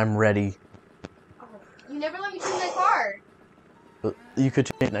 Everybody. I'm ready. Oh, you never let me choose my car. You could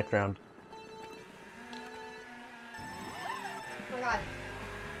change next round. Oh my god.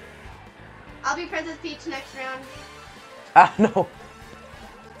 I'll be Princess Peach next round. Ah, no!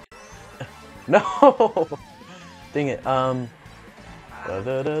 No! Dang it, Place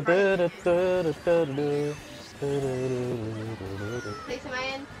am I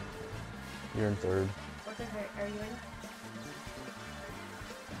in? You're in 3rd. What the heck are you in?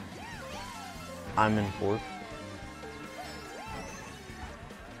 I'm in 4th.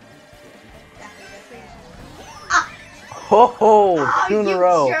 Ah! Oh, 2 in a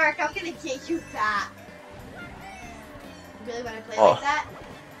row. You jerk! I'm gonna get you back. You really want to play Oh. like that?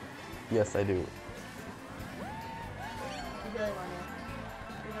 Yes, I do. You really want to?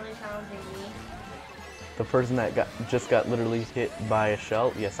 You're really challenging me. The person that just got literally hit by a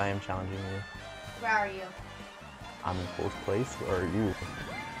shell. Yes, I am challenging you. Where are you? I'm in 4th place. Or are you?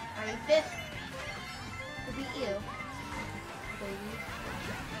 I'm in 5th. To beat you. Baby.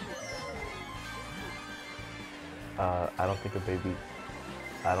 I don't think a baby.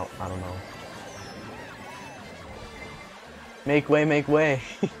 I don't know. Make way,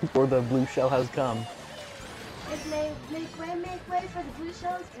 for the blue shell has come. It's make way for the blue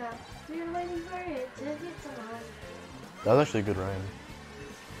shells come. We're waiting for it to get on. That was actually a good rhyme.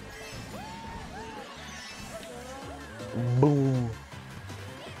 Boom.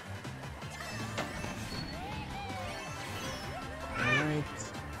 Alright.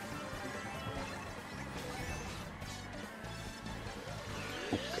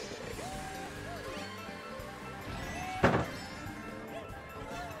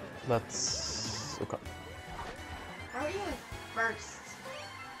 Let's... Okay. How are you in first?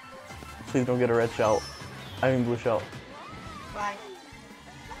 Please don't get a red shell. I mean blue shell. Why?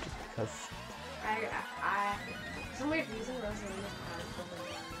 Because... For some weird reason, Rosalina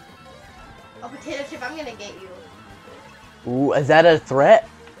Oh, potato chip, I'm gonna get you. Ooh, is that a threat?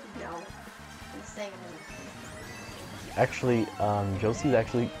 No. I'm saying I'm Actually, Josie's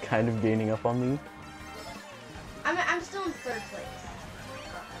actually kind of gaining up on me. I'm still in 3rd place.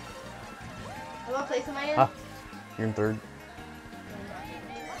 What place am I in? Ah, you're in 3rd.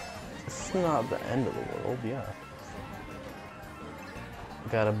 It's not the end of the world, yeah.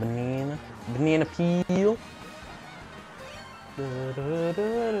 Got a banana peel.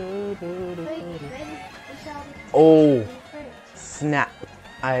 Oh, snap.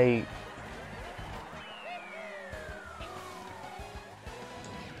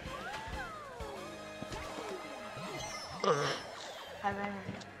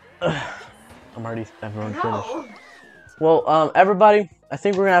 Everyone's finished. Well, everybody, I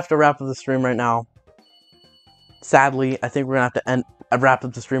think we're gonna have to wrap up the stream right now. sadly, I think we're gonna have to wrap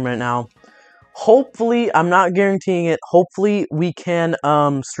up the stream right now. Hopefully, I'm not guaranteeing it. Hopefully, we can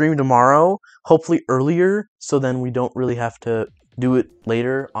stream tomorrow. Hopefully earlier, so then we don't really have to do it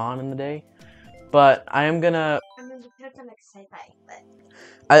later on in the day. But I am gonna. I'm excited,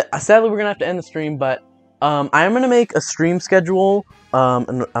 but Sadly, we're gonna have to end the stream. But I am gonna make a stream schedule.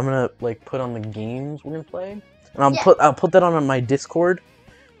 And I'm gonna like put on the games we're gonna play, and I'll put that on my Discord.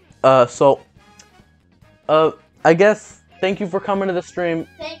 So I guess thank you for coming to the stream.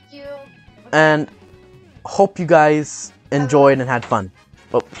 Thank you. And hope you guys enjoyed and had fun.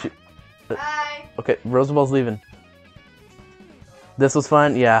 Oh, shoot. Bye. Okay, Roosevelt leaving. This was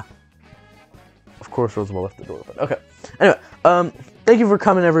fun, yeah. Of course, Roosevelt left the door open. Okay. Anyway, thank you for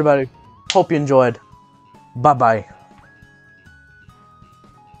coming, everybody. Hope you enjoyed. Bye-bye.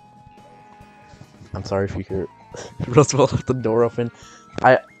 I'm sorry if you hear Roosevelt left the door open.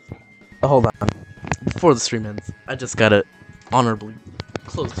 Hold on. Before the stream ends, I just gotta honorably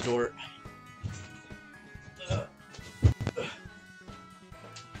close the door.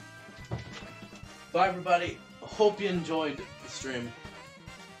 Bye, everybody. Hope you enjoyed the stream.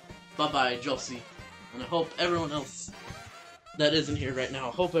 Bye-bye, Josie. And I hope everyone else that isn't here right now,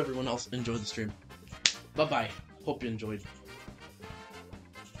 hope everyone else enjoyed the stream. Bye-bye. Hope you enjoyed.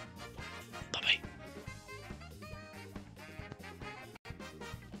 Bye-bye.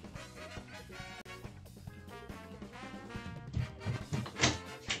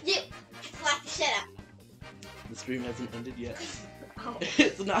 You slap the shit up. The stream hasn't ended yet. Oh.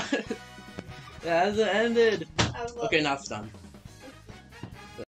 It's not. It hasn't ended. I was Okay, now it's done.